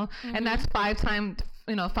 you know? And that's 5 times,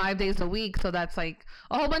 5 days a week. So that's like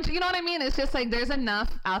a whole bunch of, you know what I mean? It's just like there's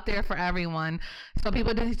enough out there for everyone. So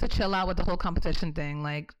people just need to chill out with the whole competition thing.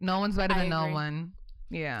 Like no one's better than no one.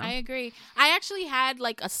 Yeah. I agree. I actually had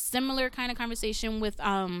like a similar kind of conversation with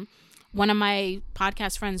one of my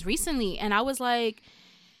podcast friends recently, and I was like,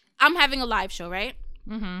 I'm having a live show, right?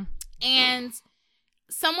 Mm-hmm. And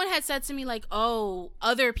someone had said to me like, oh,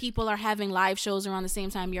 other people are having live shows around the same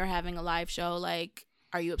time you're having a live show. Like,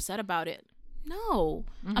 are you upset about it? No,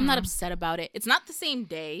 I'm not upset about it. It's not the same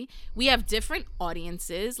day. We have different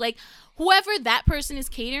audiences. Like, whoever that person is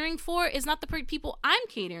catering for is not the people I'm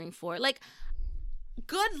catering for. Like,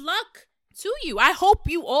 good luck to you. I hope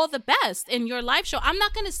you all the best in your live show. I'm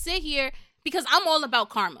not going to sit here because I'm all about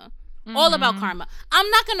karma. All about karma. I'm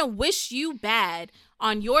not going to wish you bad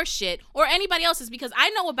on your shit or anybody else's, because I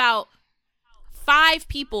know about 5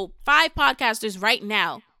 podcasters right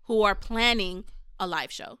now who are planning a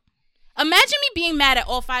live show. Imagine me being mad at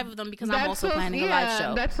all 5 of them because I'm also planning a live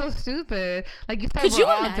show. That's so stupid. Like you said, we're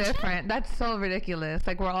all different. That's so ridiculous.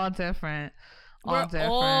 Like we're all different. We're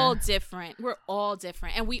all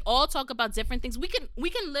different. And we all talk about different things. We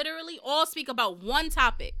can literally all speak about one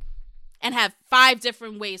topic and have 5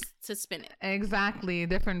 different ways to spin it. Exactly.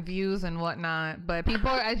 Different views and whatnot. But people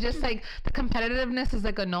are just like, the competitiveness is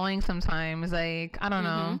like annoying sometimes. Like, I don't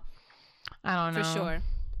know.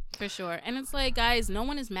 For sure. And it's like, guys, no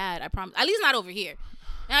one is mad. I promise. At least not over here.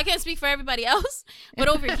 And I can't speak for everybody else. But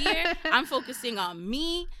over here, I'm focusing on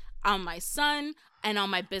me, on my son, and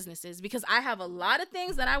on my businesses, because I have a lot of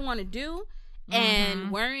things that I want to do.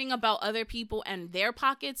 And worrying about other people and their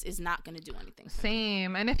pockets is not going to do anything.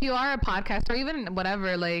 Same. And if you are a podcast or even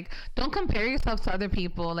whatever, like, don't compare yourself to other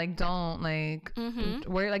people. Like, don't, like,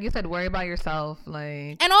 worry, like you said, worry about yourself.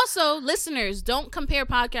 Like, and also, listeners, don't compare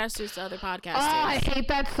podcasters to other podcasters. Oh, I hate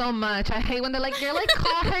that so much. I hate when they're like, you're like,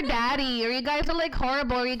 call her daddy, or you guys are like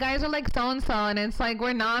horrible, or you guys are like so-and-so. And it's like,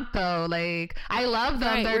 we're not, though. Like, I love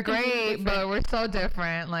them. Right, they're great, but we're so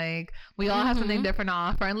different. Like, we all have something different to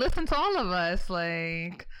offer, and listen to all of us.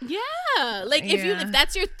 Like, yeah, like if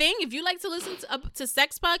that's your thing, if you like to listen to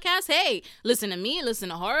sex podcasts, hey, listen to me, listen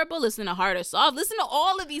to Horrible, listen to Hard or Soft, listen to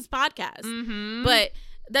all of these podcasts. But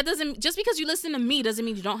that doesn't, just because you listen to me doesn't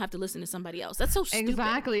mean you don't have to listen to somebody else. That's so stupid.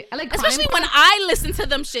 Exactly. Like, especially when I listen to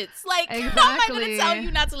them shits. Like, how am I going to tell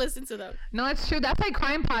you not to listen to them? No, it's true. That's like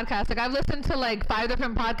crime podcasts. Like, I've listened to like 5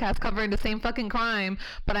 different podcasts covering the same fucking crime,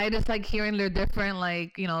 but I just like hearing their different,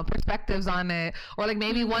 like, you know, perspectives on it. Or like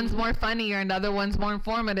maybe one's more funnier and the other one's more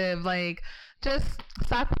informative. Like, just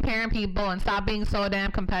stop comparing people and stop being so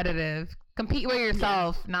damn competitive. Compete with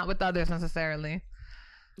yourself, not with others necessarily.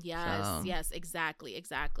 Yes,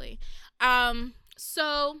 exactly.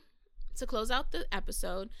 So to close out the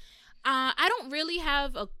episode, I don't really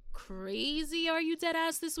have a crazy Are You Dead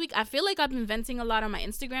Ass this week. I feel like I've been venting a lot on my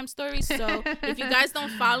Instagram stories, so if you guys don't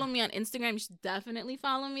follow me on Instagram, you should definitely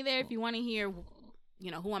follow me there if you want to hear, you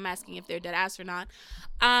know, who I'm asking if they're dead ass or not.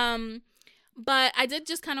 But I did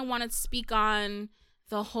just kind of want to speak on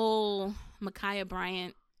the whole Ma'Khia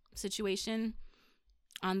Bryant situation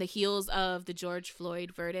on the heels of the George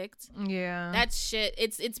Floyd verdict. Yeah. That shit,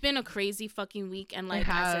 it's been a crazy fucking week. And like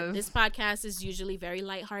I said, this podcast is usually very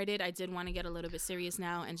lighthearted. I did want to get a little bit serious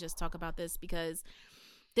now and just talk about this because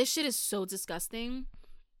this shit is so disgusting.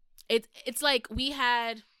 It's like we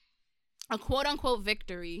had a quote unquote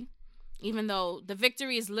victory, even though the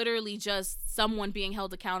victory is literally just someone being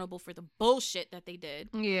held accountable for the bullshit that they did.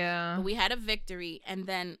 Yeah. But we had a victory, and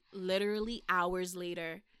then literally hours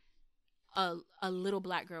later, a little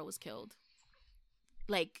black girl was killed.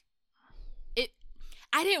 Like,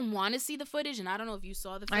 I didn't want to see the footage, and I don't know if you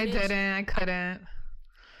saw the footage. I couldn't.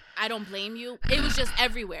 I don't blame you. It was just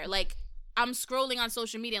everywhere. Like, I'm scrolling on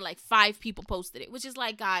social media and like 5 people posted it, which is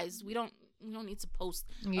like, guys, we don't need to post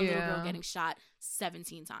a little girl getting shot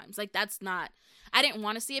 17 times. Like, that's not, I didn't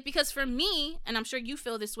want to see it because for me, and I'm sure you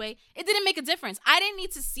feel this way, it didn't make a difference. I didn't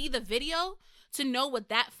need to see the video to know what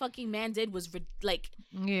that fucking man did was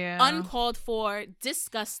uncalled for,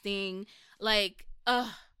 disgusting, like,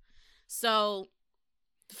 so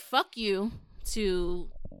fuck you to,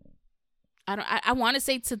 I want to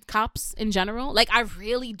say to cops in general. Like, I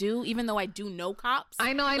really do, even though I do know cops.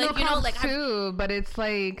 I know cops too, but it's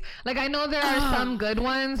like I know there are some good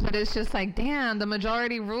ones, but it's just like, damn, the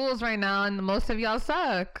majority rules right now, and most of y'all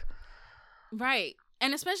suck. Right.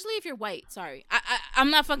 And especially if you're white. Sorry.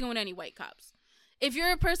 I'm not fucking with any white cops. If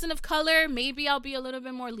you're a person of color, maybe I'll be a little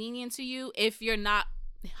bit more lenient to you if you're not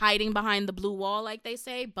hiding behind the blue wall, like they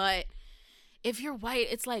say. But if you're white,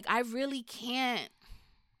 it's like, I really can't.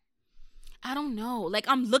 I don't know. Like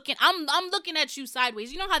I'm looking at you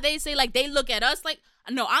sideways. You know how they say like they look at us like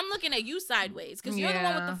no, I'm looking at you sideways because you're the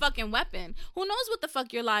one with the fucking weapon. Who knows what the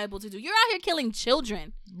fuck you're liable to do? You're out here killing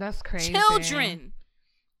children. That's crazy. Children.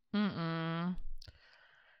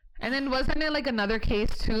 And then wasn't there like another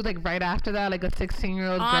case too, like right after that, like a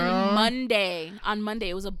 16-year-old girl? On Monday,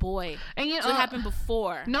 it was a boy. And you know, so it happened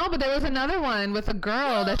before. No, but there was another one with a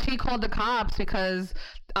girl that she called the cops because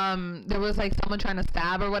there was like someone trying to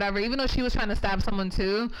stab or whatever, even though she was trying to stab someone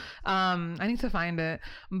too. I need to find it.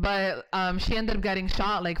 But she ended up getting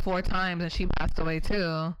shot like 4 times and she passed away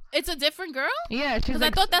too. It's a different girl? Yeah, she's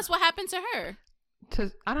like, I thought that's what happened to her.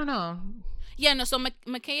 I don't know. Yeah, no, so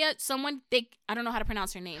Makaya, I don't know how to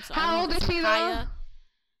pronounce her name. So how old is she though?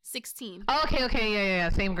 16. Oh, okay, yeah.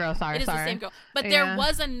 Same girl, sorry. It is the same girl. But there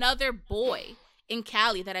was another boy in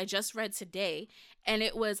Cali that I just read today. And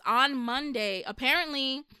it was on Monday.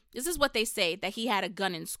 Apparently, this is what they say, that he had a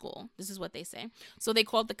gun in school. This is what they say. So they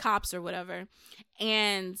called the cops or whatever.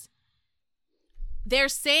 And they're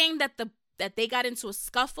saying that they got into a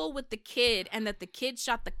scuffle with the kid and that the kid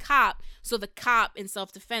shot the cop. So the cop in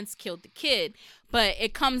self-defense killed the kid. But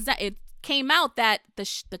it came out that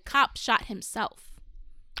the cop shot himself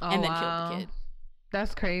and then killed the kid.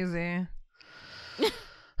 That's crazy.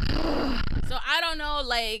 So I don't know,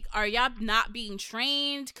 like, are y'all not being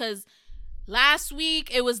trained? Because last week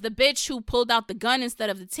it was the bitch who pulled out the gun instead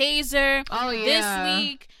of the taser. Oh, yeah. This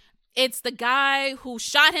week it's the guy who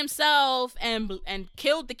shot himself and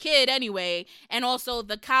killed the kid anyway. And also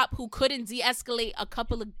the cop who couldn't de-escalate a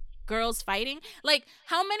couple of girls fighting. Like,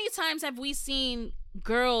 how many times have we seen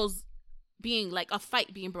girls being, like, a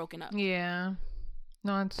fight being broken up? Yeah.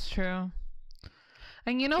 No, it's true.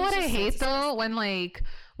 And you know what I hate, though?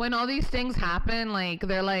 When all these things happen, like,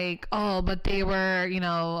 they're like, oh, but they were, you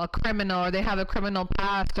know, a criminal or they have a criminal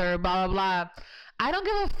past or blah, blah, blah. I don't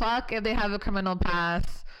give a fuck if they have a criminal past.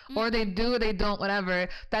 Or they do, they don't, whatever.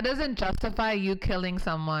 That doesn't justify you killing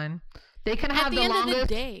someone. They can have the longest. At the end of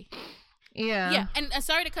the day. Yeah. Yeah, and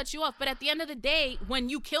sorry to cut you off, but at the end of the day, when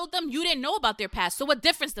you killed them, you didn't know about their past. So what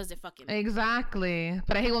difference does it fucking make? Exactly.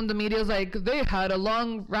 But I hate when the media's like, they had a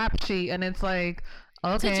long rap sheet, and it's like,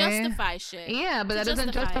 okay. To justify shit. Yeah, but that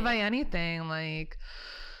doesn't justify anything. Like,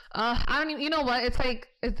 I don't even, you know what? It's like,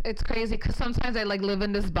 it's crazy because sometimes I like live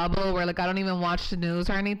in this bubble where like I don't even watch the news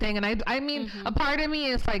or anything. And I mean, a part of me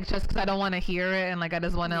is like just because I don't want to hear it and like I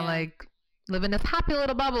just want to like live in this happy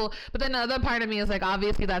little bubble. But then the other part of me is like,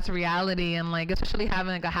 obviously that's reality. And like, especially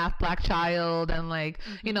having like a half black child and like,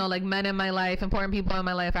 you know, like men in my life, important people in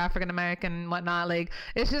my life, African-American and whatnot. Like,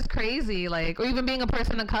 it's just crazy. Like, or even being a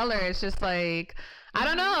person of color, it's just like, I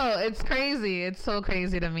don't know. It's crazy. It's so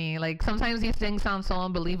crazy to me. Like, sometimes these things sound so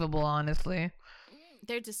unbelievable, honestly.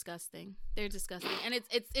 They're disgusting. And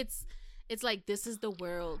it's like, this is the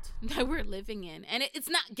world that we're living in. And it's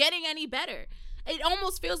not getting any better. It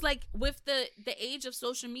almost feels like with the age of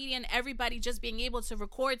social media and everybody just being able to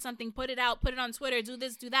record something, put it out, put it on Twitter, do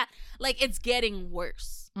this, do that. Like, it's getting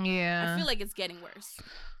worse. Yeah. I feel like it's getting worse.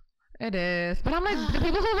 It is. But I'm like, the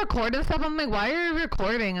people who record and stuff, I'm like, why are you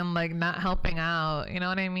recording and like not helping out? You know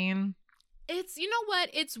what I mean? It's, you know what?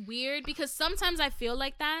 It's weird because sometimes I feel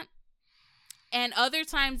like that. And other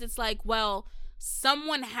times it's like, well,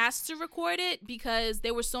 someone has to record it because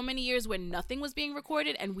there were so many years where nothing was being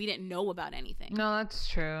recorded and we didn't know about anything. No, that's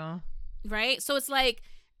true. Right? So it's like,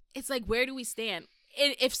 where do we stand?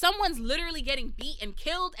 If someone's literally getting beat and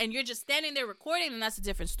killed and you're just standing there recording, then that's a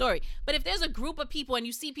different story. But if there's a group of people and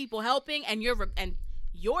you see people helping and your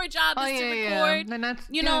job is to record, then that's,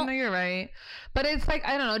 you know, no, you're right. But it's like,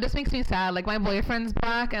 I don't know, it just makes me sad. Like, my boyfriend's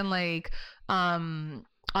black and like,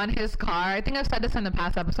 on his car, I think I've said this in the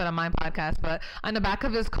past episode of my podcast, but on the back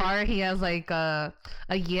of his car, he has like a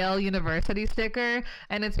Yale University sticker.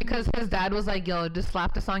 And it's because his dad was like, yo, just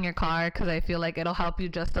slap this on your car because I feel like it'll help you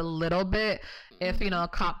just a little bit if, you know, a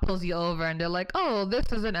cop pulls you over and they're like, oh,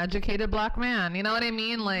 this is an educated black man. You know what I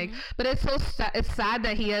mean? Like, but it's so it's sad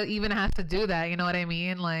that he even has to do that. You know what I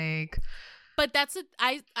mean? Like, but that's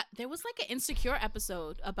there was like an Insecure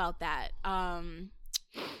episode about that.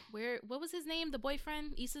 What was his name? The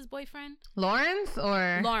boyfriend, Issa's boyfriend, Lawrence.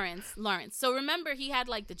 So remember, he had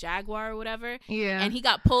like the Jaguar or whatever, and he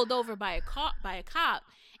got pulled over by a cop,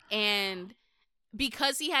 and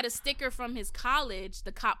because he had a sticker from his college,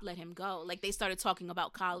 the cop let him go. Like, they started talking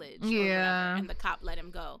about college, and the cop let him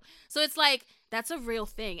go. So it's like, that's a real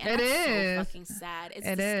thing, and it that's is so fucking sad. It's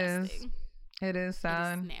disgusting. It is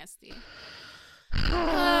sad. It is nasty.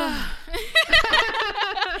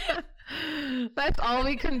 That's all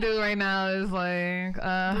we can do right now is like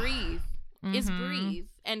breathe. Is breathe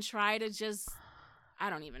and try to just, I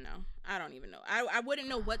don't even know. I wouldn't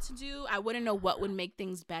know what to do. I wouldn't know what would make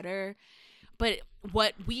things better. But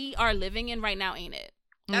what we are living in right now ain't it.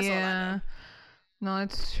 That's all I know. No,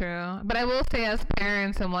 it's true. But I will say, as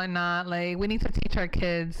parents and whatnot, like, we need to teach our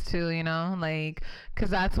kids too, you know, like,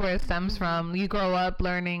 because that's where it stems from. You grow up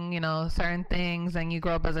learning, you know, certain things, and you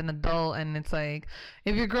grow up as an adult, and it's like,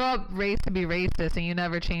 if you grow up raised to be racist and you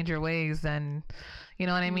never change your ways, then, you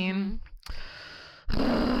know what I mean?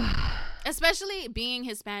 Especially being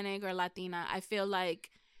Hispanic or Latina, I feel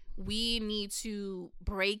like we need to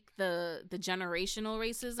break the generational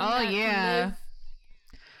racism. Oh, yeah.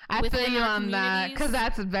 I feel you on that, because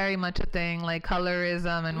that's very much a thing, like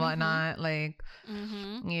colorism and whatnot, like,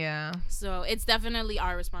 yeah. So it's definitely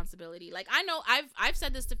our responsibility. Like, I know I've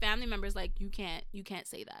said this to family members, like, you can't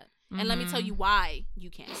say that. And let me tell you why you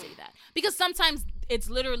can't say that. Because sometimes it's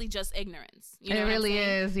literally just ignorance. You know it really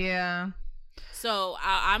is, yeah. So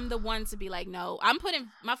I'm the one to be like, no, I'm putting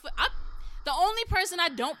my foot up. The only person I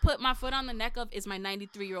don't put my foot on the neck of is my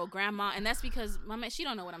 93-year-old grandma, and that's because she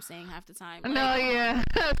don't know what I'm saying half the time. Like, no, yeah,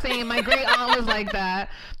 same. My great aunt was like that.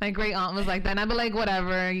 And I'd be like,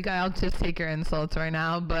 whatever, I'll just take your insults right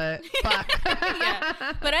now. But fuck.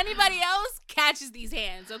 Yeah. But anybody else catches these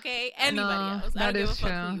hands, okay? Anybody else. I don't give a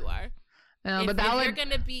fuck who you are. No, if you're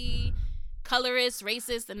gonna be colorist,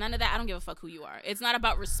 racist, and none of that, I don't give a fuck who you are. It's not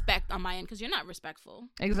about respect on my end, because you're not respectful.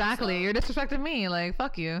 Exactly. So. You're disrespecting me. Like,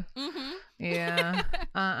 fuck you. Yeah.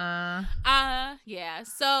 Yeah.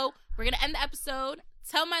 So we're gonna end the episode.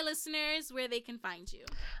 Tell my listeners where they can find you.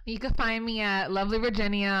 You can find me at Lovely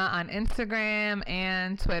Virginia on Instagram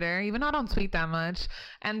and Twitter, even though I don't tweet that much.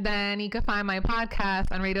 And then you can find my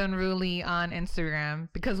podcast on Radio Unruly on Instagram,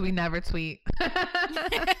 because we never tweet.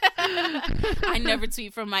 I never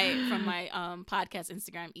tweet from my podcast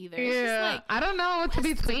Instagram either. Yeah, it's just like, I don't know what to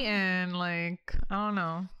be tweeting. Like, I don't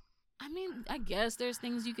know. I mean, I guess there's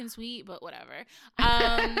things you can tweet, but whatever.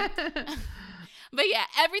 But yeah,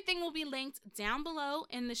 everything will be linked down below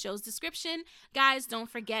in the show's description. Guys, don't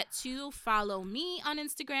forget to follow me on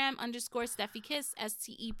Instagram _StephyKiss,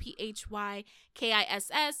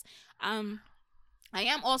 StephyKiss. I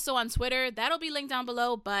am also on Twitter. That'll be linked down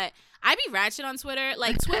below, but I be ratchet on Twitter.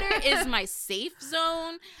 Like, Twitter is my safe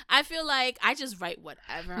zone. I feel like I just write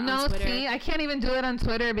whatever on Twitter. No, see, I can't even do it on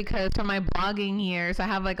Twitter, because for my blogging years, I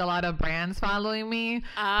have, like, a lot of brands following me. So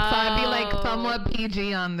I'd be, like, somewhat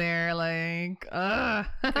PG on there. Like, ugh.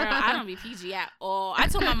 Girl, I don't be PG at all. I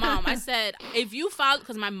told my mom, I said, if you follow,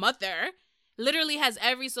 because my mother literally has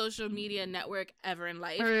every social media network ever in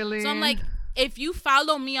life. Really? So I'm like, if you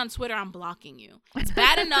follow me on Twitter, I'm blocking you. It's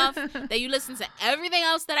bad enough that you listen to everything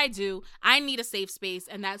else that I do. I need a safe space,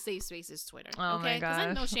 and that safe space is Twitter. Oh, okay? my gosh. Because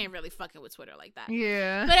I know she ain't really fucking with Twitter like that.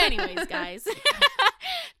 Yeah. But anyways, guys,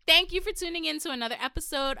 thank you for tuning in to another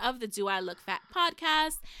episode of the Do I Look Fat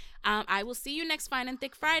podcast. I will see you next Fine and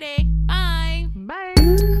Thick Friday. Bye. Bye.